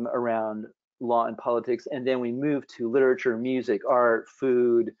frame around law and politics, and then we move to literature, music, art,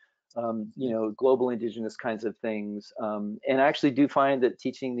 food, global indigenous kinds of things. And I actually do find that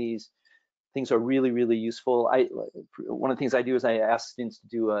teaching these things are really, really useful. One of the things I do is I ask students to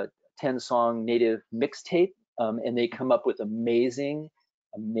do a 10-song native mixtape, and they come up with amazing,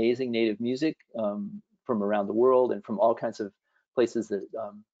 amazing native music from around the world and from all kinds of places that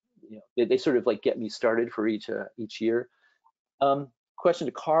they sort of like get me started for each year. Question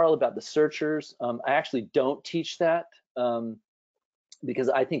to Carl about the searchers. I actually don't teach that because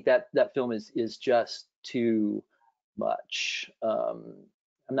I think that film is just too much.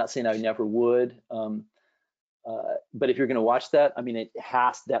 I'm not saying I never would, but if you're going to watch that, I mean,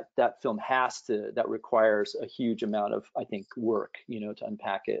 that film that requires a huge amount of, I think, work, to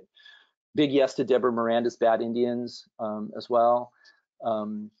unpack it. Big yes to Deborah Miranda's Bad Indians as well.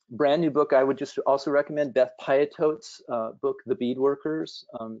 Brand new book I would just also recommend, Beth Piatote's book, The Bead Workers.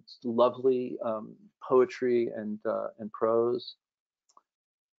 It's lovely poetry and prose.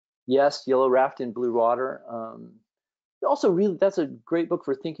 Yes, Yellow Raft in Blue Water. Also, really, that's a great book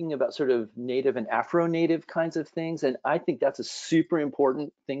for thinking about sort of native and Afro-native kinds of things. And I think that's a super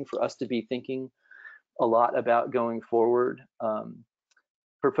important thing for us to be thinking a lot about going forward.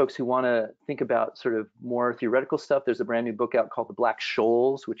 For folks who want to think about sort of more theoretical stuff, there's a brand new book out called The Black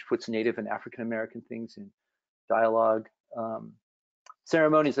Shoals, which puts Native and African American things in dialogue.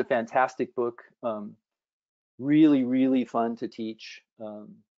 Ceremony is a fantastic book, really, really fun to teach.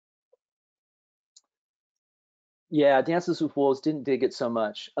 Yeah, Dances with Wolves didn't dig it so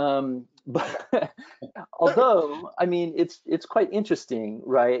much, but although I mean it's quite interesting,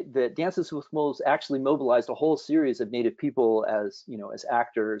 right? That Dances with Wolves actually mobilized a whole series of Native people as as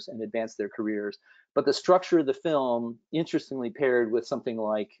actors and advanced their careers. But the structure of the film, interestingly paired with something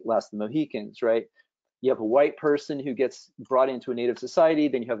like Last of the Mohicans, right? You have a white person who gets brought into a Native society,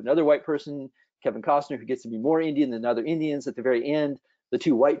 then you have another white person, Kevin Costner, who gets to be more Indian than other Indians. At the very end, the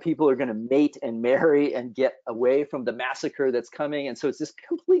two white people are going to mate and marry and get away from the massacre that's coming. And so it's this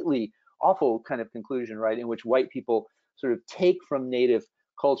completely awful kind of conclusion, right, in which white people sort of take from Native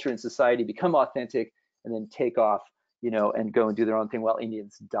culture and society, become authentic, and then take off, and go and do their own thing while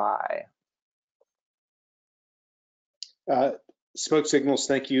Indians die. Smoke signals,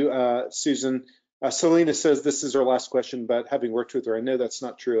 thank you, Susan. Selena says this is our last question, but having worked with her, I know that's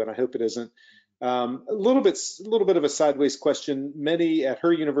not true, and I hope it isn't. A little bit of a sideways question. Many at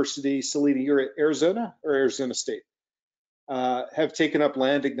her university, Selena, you're at Arizona or Arizona State, have taken up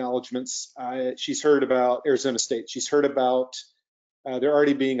land acknowledgements. She's heard about Arizona State. She's heard about there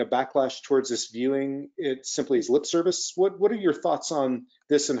already being a backlash towards this viewing it simply as lip service. What are your thoughts on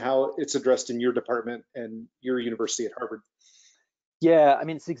this and how it's addressed in your department and your university at Harvard? Yeah, I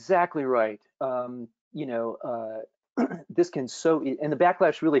mean, it's exactly right. This can and the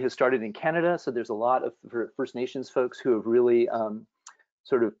backlash really has started in Canada. So there's a lot of First Nations folks who have really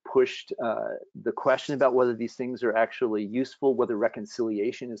sort of pushed the question about whether these things are actually useful, whether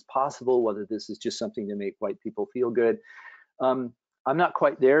reconciliation is possible, whether this is just something to make white people feel good. I'm not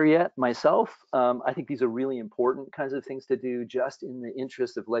quite there yet myself. I think these are really important kinds of things to do just in the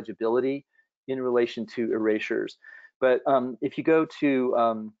interest of legibility in relation to erasures. But if you go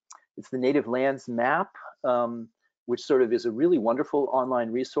to, it's the Native Lands Map, which sort of is a really wonderful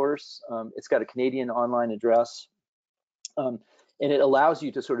online resource. It's got a Canadian online address. And it allows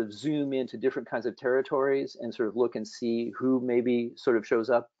you to sort of zoom into different kinds of territories and sort of look and see who maybe sort of shows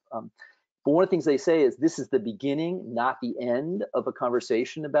up. But one of the things they say is this is the beginning, not the end of a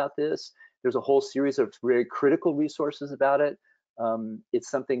conversation about this. There's a whole series of very critical resources about it.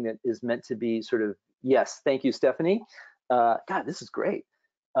 It's something that is meant to be sort of, yes, thank you, Stephanie. God, this is great.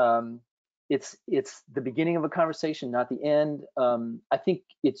 It's the beginning of a conversation, not the end. I think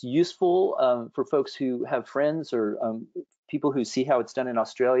it's useful for folks who have friends or people who see how it's done in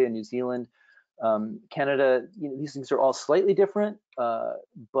Australia, New Zealand, Canada. These things are all slightly different,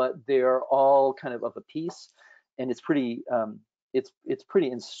 but they're all kind of a piece, and it's pretty it's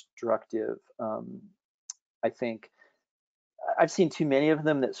pretty instructive. I think I've seen too many of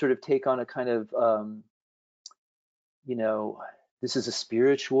them that sort of take on a kind of you know, this is a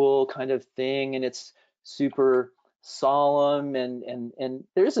spiritual kind of thing, and it's super solemn, and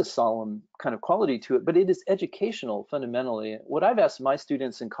there is a solemn kind of quality to it, but it is educational fundamentally. What I've asked my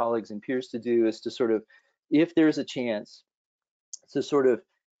students and colleagues and peers to do is to sort of, if there's a chance, to sort of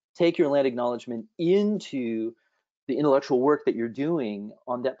take your land acknowledgement into the intellectual work that you're doing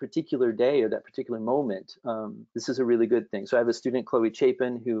on that particular day or that particular moment. This is a really good thing. So I have a student, Chloe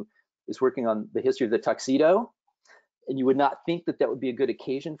Chapin, who is working on the history of the tuxedo. And you would not think that that would be a good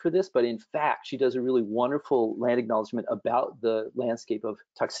occasion for this, but in fact, she does a really wonderful land acknowledgement about the landscape of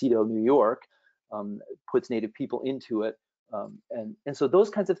Tuxedo, New York, puts Native people into it. And so those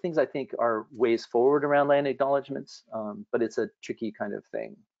kinds of things, I think, are ways forward around land acknowledgements, but it's a tricky kind of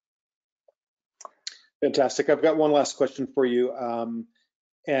thing. Fantastic. I've got one last question for you.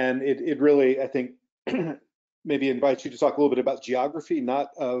 And it really, I think, maybe invites you to talk a little bit about geography, not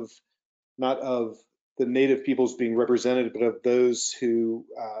of the Native peoples being represented, but of those who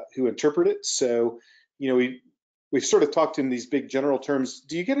interpret it. So, we've sort of talked in these big general terms.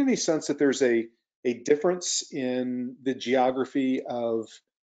 Do you get any sense that there's a difference in the geography of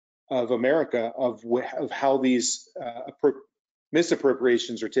America, of how these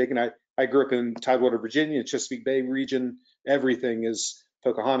misappropriations are taken? I grew up in Tidewater, Virginia, Chesapeake Bay region. Everything is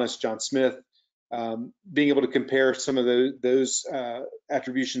Pocahontas, John Smith. Being able to compare some of those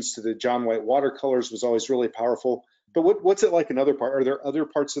attributions to the John White watercolors was always really powerful. But what's it like in other parts? Are there other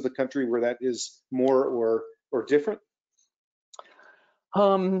parts of the country where that is more or different? I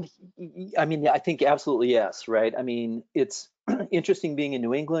mean, I think absolutely yes, right? I mean, it's interesting being in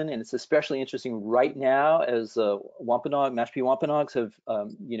New England, and it's especially interesting right now as Mashpee Wampanoags have,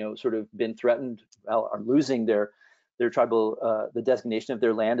 sort of been threatened, are losing their tribal, the designation of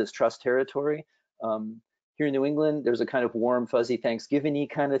their land as trust territory. Here in New England, there's a kind of warm, fuzzy Thanksgiving-y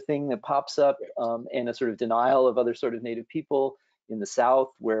kind of thing that pops up, and a sort of denial of other sort of Native people in the South,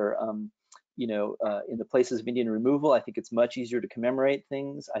 where in the places of Indian removal, I think it's much easier to commemorate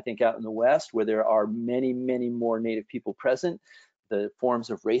things. I think out in the West, where there are many, many more Native people present, the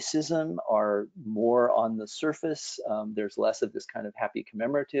forms of racism are more on the surface. There's less of this kind of happy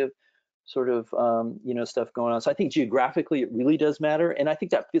commemorative sort of, stuff going on. So I think geographically, it really does matter. And I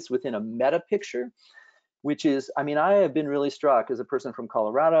think that fits within a meta picture, which is, I mean, I have been really struck as a person from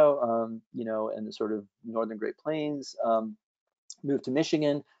Colorado, and the sort of northern Great Plains, moved to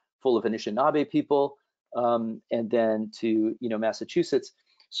Michigan, full of Anishinaabe people, and then to Massachusetts,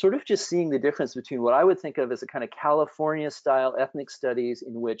 sort of just seeing the difference between what I would think of as a kind of California-style ethnic studies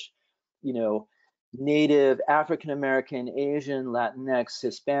in which, Native, African American, Asian, Latinx,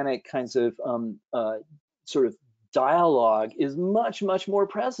 Hispanic kinds of sort of dialogue is much, much more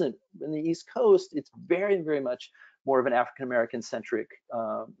present. In the East Coast, it's very, very much more of an African American centric,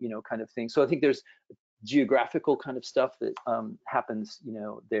 kind of thing. So I think there's geographical kind of stuff that happens,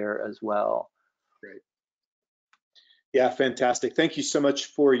 there as well. Great. Yeah, fantastic. Thank you so much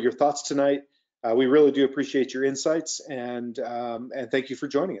for your thoughts tonight. We really do appreciate your insights, and thank you for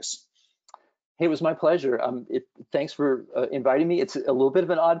joining us. Hey, it was my pleasure. Thanks for inviting me. It's a little bit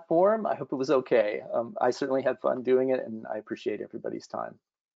of an odd form. I hope it was okay. I certainly had fun doing it, and I appreciate everybody's time.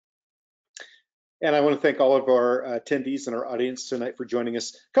 And I want to thank all of our attendees and our audience tonight for joining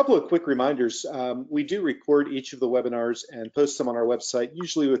us. A couple of quick reminders. We do record each of the webinars and post them on our website,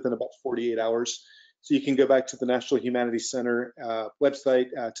 usually within about 48 hours. So you can go back to the National Humanities Center website,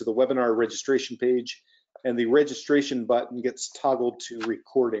 to the webinar registration page, and the registration button gets toggled to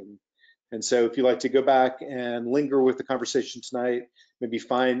recording. And so if you'd like to go back and linger with the conversation tonight, maybe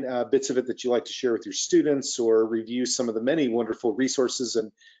find bits of it that you like to share with your students, or review some of the many wonderful resources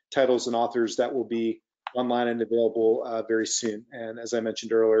and titles and authors that will be online and available very soon. And as I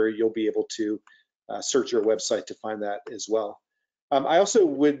mentioned earlier, you'll be able to search our website to find that as well. I also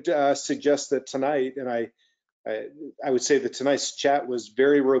would suggest that tonight, and I would say that tonight's chat was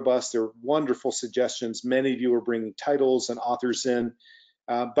very robust. There were wonderful suggestions. Many of you are bringing titles and authors in.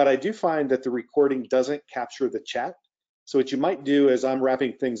 But I do find that the recording doesn't capture the chat. So what you might do as I'm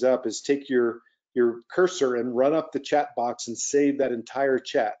wrapping things up is take your cursor and run up the chat box and save that entire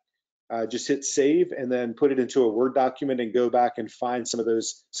chat. Just hit save and then put it into a Word document and go back and find some of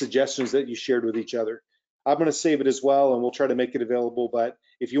those suggestions that you shared with each other. I'm going to save it as well, and we'll try to make it available. But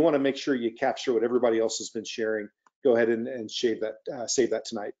if you want to make sure you capture what everybody else has been sharing, go ahead and save that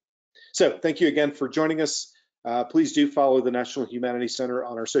tonight. So thank you again for joining us. Please do follow the National Humanities Center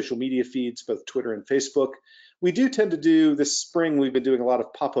on our social media feeds, both Twitter and Facebook. We do tend to do, this spring, we've been doing a lot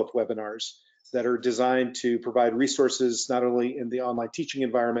of pop-up webinars. that are designed to provide resources not only in the online teaching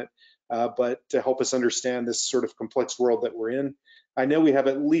environment, but to help us understand this sort of complex world that we're in. I know we have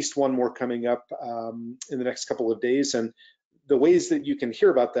at least one more coming up in the next couple of days, and the ways that you can hear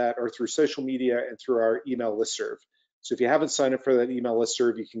about that are through social media and through our email listserv. So if you haven't signed up for that email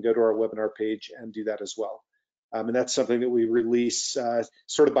listserv, you can go to our webinar page and do that as well. And that's something that we release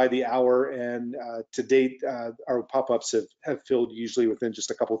sort of by the hour, and to date, our pop-ups have filled usually within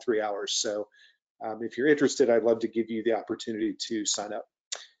just a couple, 3 hours. So if you're interested, I'd love to give you the opportunity to sign up.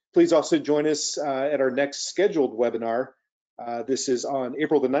 Please also join us at our next scheduled webinar. This is on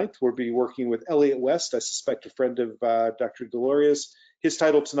April the 9th. We'll be working with Elliot West, I suspect a friend of Dr. Deloria's. His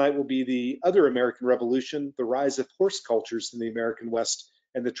title tonight will be The Other American Revolution, The Rise of Horse Cultures in the American West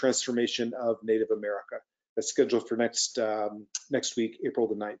and the Transformation of Native America. That's scheduled for next week, April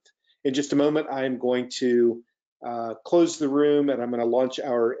the 9th. In just a moment, I'm going to close the room, and I'm going to launch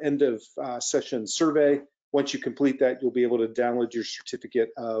our end of session survey. Once you complete that, you'll be able to download your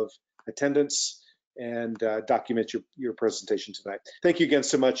certificate of attendance and document your presentation tonight. Thank you again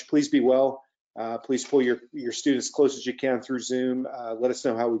so much. Please be well. Please pull your students as close as you can through Zoom. Let us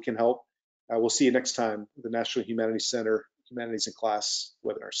know how we can help. We'll see you next time with the National Humanities Center Humanities in Class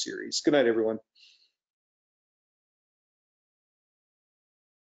webinar series. Good night, everyone.